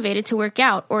staying motivated to work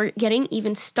out or getting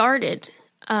even started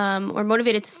or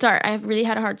motivated to start? I have really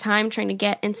had a hard time trying to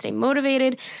get and stay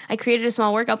motivated. I created a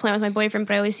small workout plan with my boyfriend,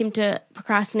 but I always seem to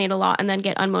procrastinate a lot and then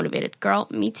get unmotivated. Girl,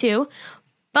 me too.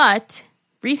 But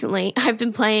recently, I've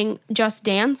been playing Just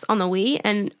Dance on the Wii,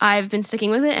 and I've been sticking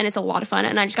with it, and it's a lot of fun.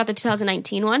 And I just got the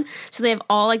 2019 one, so they have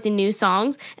all like the new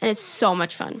songs, and it's so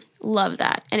much fun. Love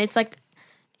that. And it's like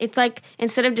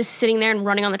instead of just sitting there and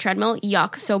running on the treadmill,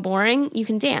 yuck, so boring, you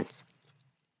can dance.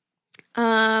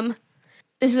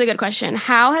 This is a good question.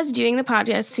 How has doing the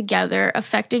podcast together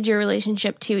affected your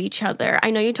relationship to each other? I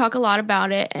know you talk a lot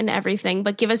about it and everything,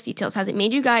 but give us details. Has it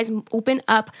made you guys open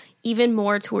up even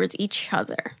more towards each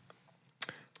other?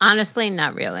 Honestly,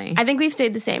 not really. I think we've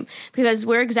stayed the same because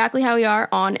we're exactly how we are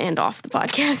on and off the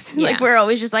podcast. Yeah. Like we're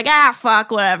always just like, fuck,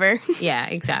 whatever. Yeah,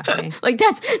 exactly. Like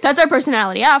that's our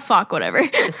personality. Fuck, whatever.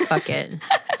 Just fuck it.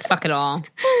 Fuck it all.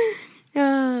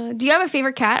 Do you have a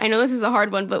favorite cat? I know this is a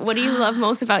hard one, but what do you love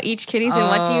most about each kitties and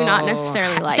what do you not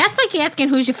necessarily like? That's like asking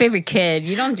who's your favorite kid.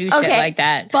 You don't do shit like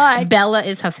that. But Bella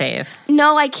is her fave.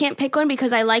 No, I can't pick one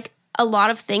because I like a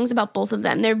lot of things about both of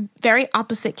them. They're very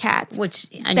opposite cats.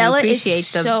 Bella is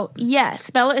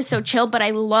Bella is so chill, but I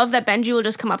love that Benji will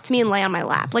just come up to me and lay on my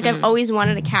lap. Like I've always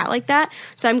wanted a cat like that,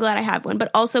 so I'm glad I have one. But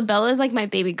also Bella is like my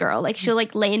baby girl. Like she'll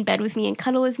like lay in bed with me and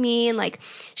cuddle with me, and like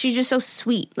she's just so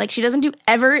sweet. Like she doesn't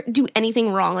ever do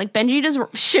anything wrong. Like Benji does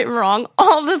shit wrong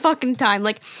all the fucking time.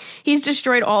 Like he's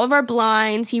destroyed all of our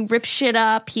blinds. He rips shit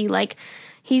up.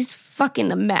 He's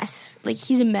fucking a mess. Like,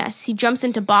 he's a mess. He jumps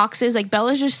into boxes. Like,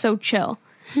 Bella's just so chill.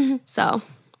 So,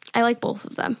 I like both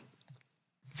of them.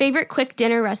 Favorite quick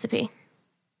dinner recipe?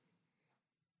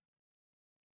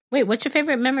 Wait, what's your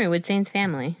favorite memory with Zane's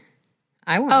family?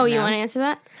 I want. Oh, you want to answer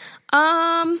that?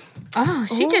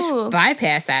 She just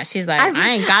bypassed that. She's like,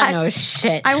 I ain't got no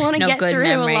shit. I want to get through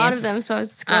memories. A lot of them, so I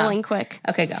was scrolling quick.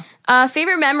 Okay, go.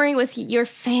 Favorite memory with your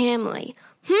family?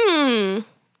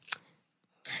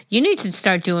 You need to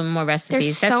start doing more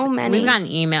recipes. There's so many. We've gotten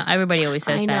email. Everybody always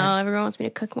says that. I know. Everyone wants me to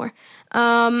cook more.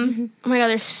 Oh my God,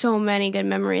 there's so many good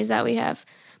memories that we have.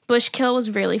 Bushkill was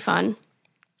really fun.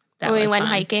 When we went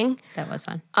hiking. That was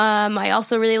fun. I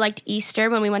also really liked Easter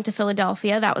when we went to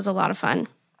Philadelphia. That was a lot of fun.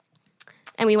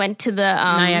 And we went to the...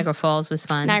 Niagara Falls was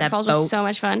fun. Niagara Falls was so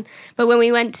much fun. But when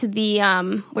we went to the...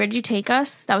 where did you take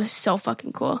us? That was so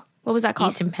fucking cool. What was that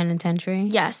called? Eastern Penitentiary.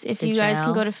 Yes. If you guys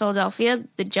can go to Philadelphia,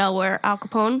 the jail where Al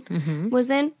Capone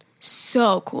was in.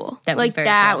 So cool. That was very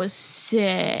that cool. was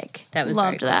sick. That was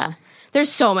Loved very cool. that.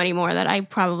 There's so many more that I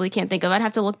probably can't think of. I'd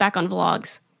have to look back on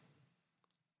vlogs.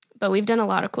 But we've done a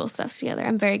lot of cool stuff together.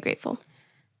 I'm very grateful.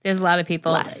 There's a lot of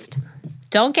people. Blessed.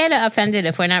 Don't get offended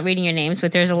if we're not reading your names,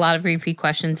 but there's a lot of repeat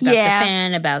questions about the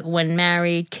fan, about when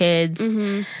married, kids.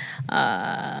 Mm-hmm.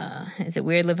 Is it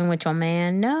weird living with your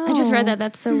man? No. I just read that.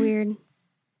 That's so weird.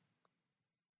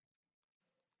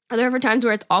 Are there ever times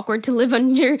where it's awkward to live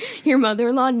under your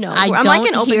mother-in-law? No. I'm don't like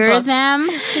an open hear book. Them,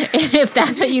 if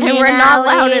that's what you mean, and we're not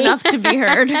loud enough to be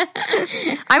heard.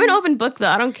 I'm an open book, though.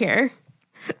 I don't care.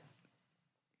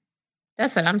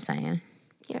 That's what I'm saying.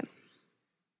 Yeah.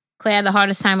 Claire, the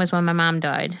hardest time was when my mom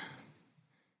died.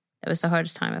 That was the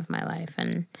hardest time of my life.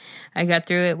 And I got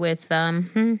through it with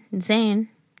Zane,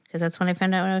 because that's when I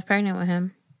found out when I was pregnant with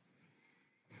him.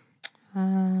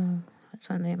 That's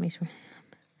when they makes me...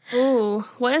 Ooh,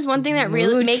 what is one thing that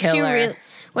really makes you really?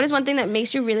 What is one thing that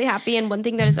makes you really happy, and one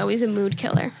thing that is always a mood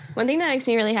killer? One thing that makes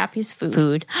me really happy is food.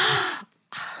 Food, oh,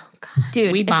 God.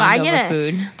 Dude. We bond over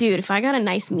food. Dude, if I got a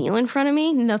nice meal in front of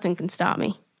me, nothing can stop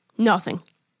me. Nothing.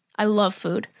 I love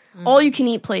food. All you can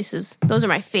eat places. Those are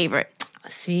my favorite.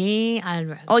 See, I'd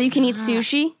rather all you can eat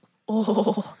sushi.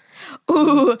 Oh,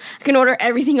 ooh! I can order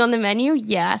everything on the menu.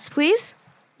 Yes, please.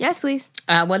 Yes, please.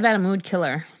 What about a mood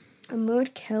killer? A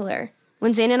mood killer.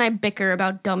 When Zane and I bicker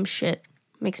about dumb shit,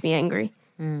 makes me angry.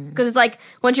 Because it's like,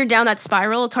 once you're down that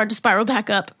spiral, it's hard to spiral back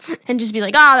up and just be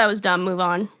like, that was dumb, move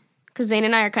on. Because Zane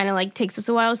and I are kind of like, takes us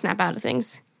a while to snap out of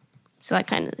things. So that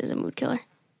kind of is a mood killer.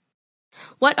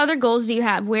 What other goals do you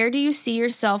have? Where do you see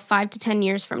yourself 5 to 10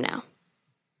 years from now?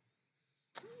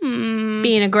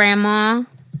 Being a grandma.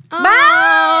 5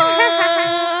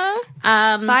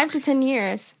 to 10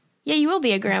 years. Yeah, you will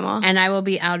be a grandma. And I will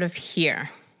be out of here.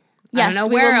 Yes, I don't know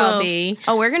where I'll be.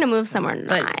 Oh, we're going to move somewhere nice.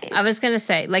 But I was going to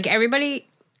say, like, everybody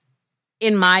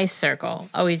in my circle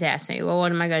always asks me, well, what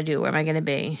am I going to do? Where am I going to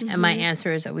be? Mm-hmm. And my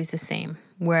answer is always the same,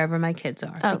 wherever my kids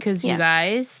are. Because you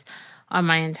guys are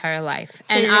my entire life.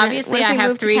 So and obviously I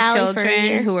have 3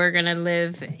 children who are going to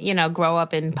live, grow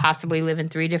up and possibly live in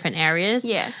 3 different areas.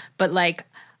 Yeah. But, like,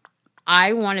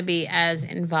 I want to be as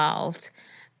involved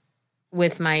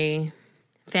with my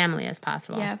family as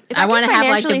possible. Yeah. I want to have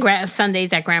like the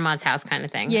Sundays at grandma's house kind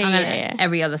of thing. Yeah.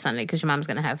 Every other Sunday because your mom's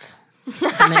going to have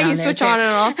something on you switch on and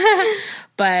off.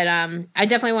 But I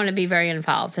definitely want to be very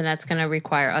involved, and that's going to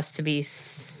require us to be...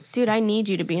 Dude, I need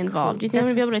you to be involved. Do you think I'm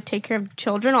going to be able to take care of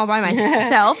children all by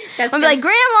myself? I'm going to be like,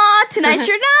 Grandma, tonight's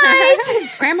your night.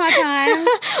 It's grandma time.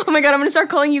 Oh my God, I'm going to start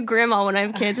calling you Grandma when I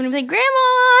have kids. I'm going to be like,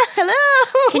 Grandma, hello.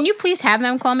 Can you please have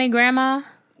them call me Grandma?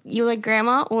 You like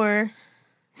Grandma or...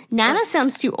 Nana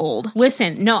sounds too old.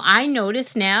 Listen, no, I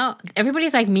notice now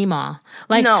everybody's like Meemaw.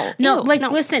 Like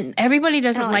listen, everybody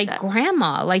doesn't like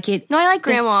grandma. Like it. No, I like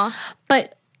grandma,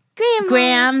 but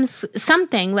Grams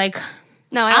something like.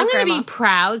 No, I'm going to be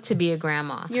proud to be a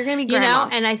grandma. You're going to be grandma,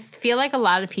 and I feel like a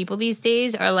lot of people these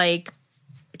days are like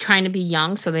trying to be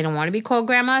young, so they don't want to be called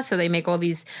grandma, so they make all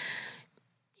these.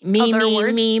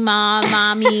 Me, mom,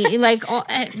 mommy, like,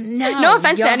 no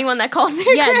offense to anyone that calls her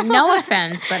grandma. No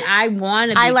offense, but I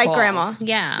want to be like called. grandma.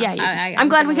 Yeah. I'm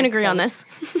glad we can agree on this.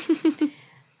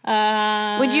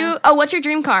 Would you, what's your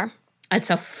dream car? It's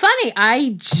so funny.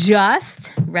 I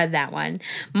just read that one.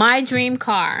 My dream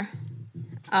car.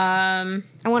 I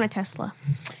want a Tesla.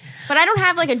 But I don't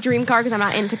have like a dream car because I'm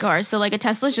not into cars. So like a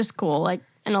Tesla's just cool. Like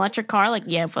an electric car, like,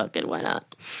 yeah, fuck it, why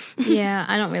not? Yeah,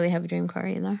 I don't really have a dream car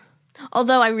either.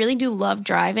 Although I really do love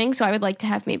driving, so I would like to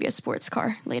have maybe a sports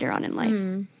car later on in life.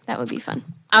 That would be fun.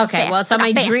 Okay,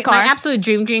 my absolute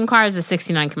dream car is a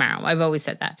 69 Camaro. I've always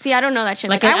said that. See, I don't know that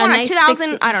shit. Like I want a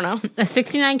 2000, I don't know. A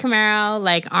 69 Camaro,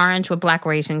 like orange with black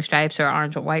racing stripes or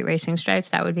orange with white racing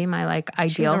stripes. That would be my like ideal.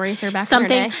 She was a racer back in her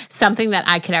day. Something that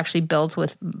I could actually build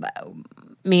with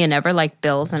me and Ever, like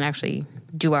build and actually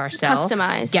do ourselves.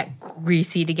 Customize. Get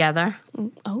greasy together.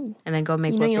 Oh. And then go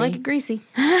make whoopie. You like it greasy.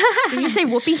 Did you say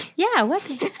whoopie? Yeah,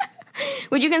 whoopie.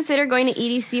 Would you consider going to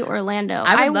EDC Orlando?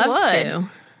 I would love to.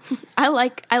 I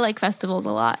like festivals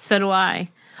a lot. So do I.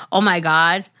 Oh my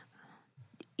God.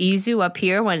 Izu up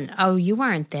here you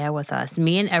weren't there with us.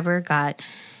 Me and Ever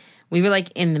we were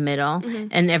like in the middle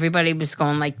and everybody was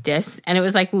going like this. And it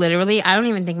was like literally, I don't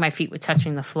even think my feet were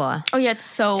touching the floor. Oh yeah,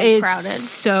 it's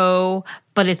crowded.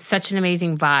 But it's such an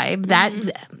amazing vibe. That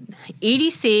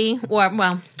EDC,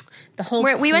 the whole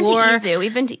we went to Izu.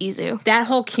 We've been to Izu. That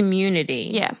whole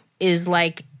community is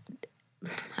like,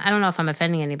 I don't know if I'm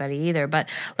offending anybody either, but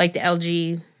like the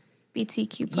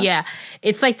LGBTQ+. Yeah,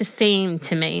 it's like the same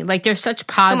to me. Like there's such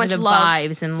positive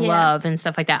vibes and love and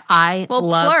stuff like that. I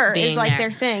love Plur being is like there.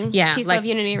 Their thing. Yeah, peace, love,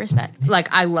 unity, respect.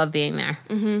 Like I love being there.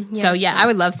 Mm-hmm. Yeah, so yeah, I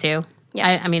would love to.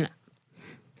 Yeah, I mean,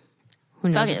 who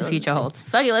knows what the future holds?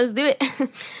 Fuck it, let's do it.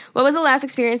 What was the last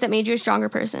experience that made you a stronger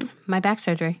person? My back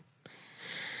surgery.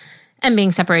 And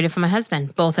being separated from my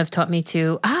husband. Both have taught me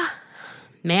to,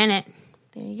 man it.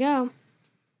 There you go.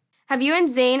 Have you and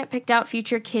Zane picked out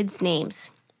future kids'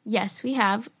 names? Yes, we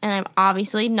have. And I'm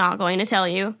obviously not going to tell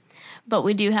you. But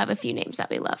we do have a few names that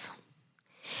we love.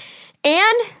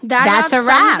 And that's a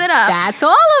wrap. Sums it up. That's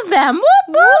all of them. Whoop,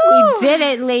 whoop. We did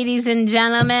it, ladies and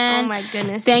gentlemen. Oh, my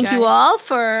goodness. Thank you all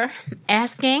for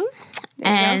asking.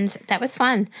 And that was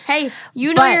fun. Hey,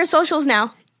 you know your socials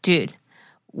now. Dude,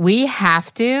 we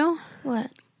have to...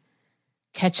 What?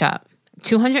 Catch up.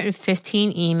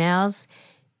 215 emails.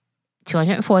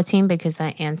 214 because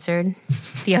I answered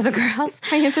the other girls.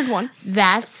 I answered one.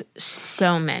 That's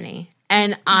so many.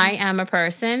 And I am a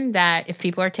person that if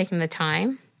people are taking the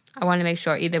time, I want to make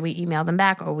sure either we email them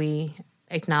back or we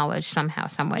acknowledge somehow,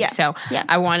 some way. Yeah. So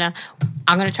I'm going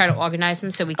to try to organize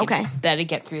them so we can better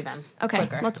get through them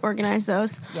quicker. Let's organize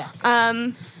those. Yes.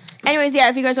 Anyways,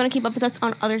 if you guys want to keep up with us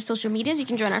on other social medias, you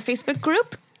can join our Facebook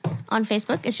group. On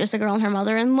Facebook, it's just a girl and her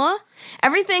mother-in-law.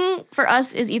 Everything for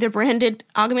us is either branded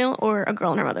Agahmil or a girl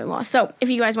and her mother-in-law. So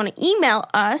if you guys want to email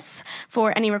us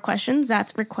for any questions,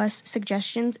 that's requests,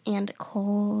 suggestions, and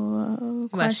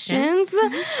questions.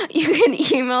 You can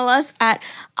email us at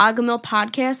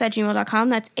agahmilpodcast@gmail.com.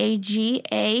 That's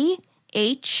AGAHMIL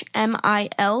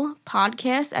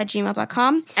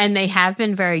podcast@gmail.com. And they have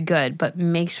been very good, but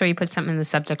make sure you put something in the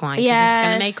subject line. Yes. It's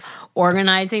going to make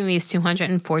organizing these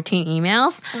 214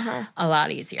 emails a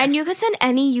lot easier. And you could send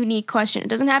any unique question. It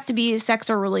doesn't have to be sex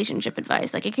or relationship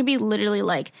advice. Like, it could be literally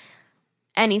like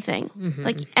anything.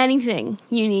 Like anything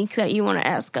unique that you want to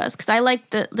ask us. Because I like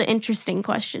the interesting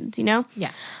questions, you know?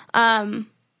 Yeah. But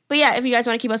yeah, if you guys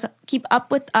want to keep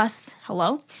up with us,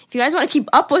 If you guys want to keep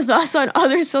up with us on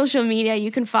other social media,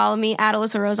 you can follow me at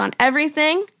Alyssa Rose on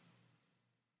everything.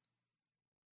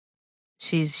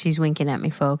 She's winking at me,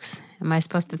 folks. Am I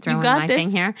supposed to throw in my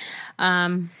thing here?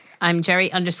 I'm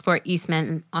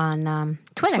Jerry_Eastman on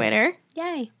Twitter.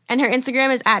 Yay. And her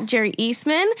Instagram is at Jerry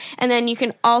Eastman. And then you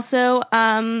can also,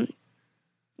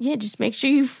 just make sure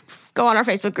you go on our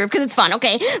Facebook group because it's fun.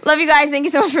 Okay. Love you guys. Thank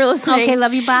you so much for listening. Okay,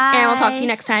 love you. Bye. And we'll talk to you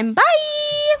next time. Bye.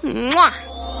 Mwah.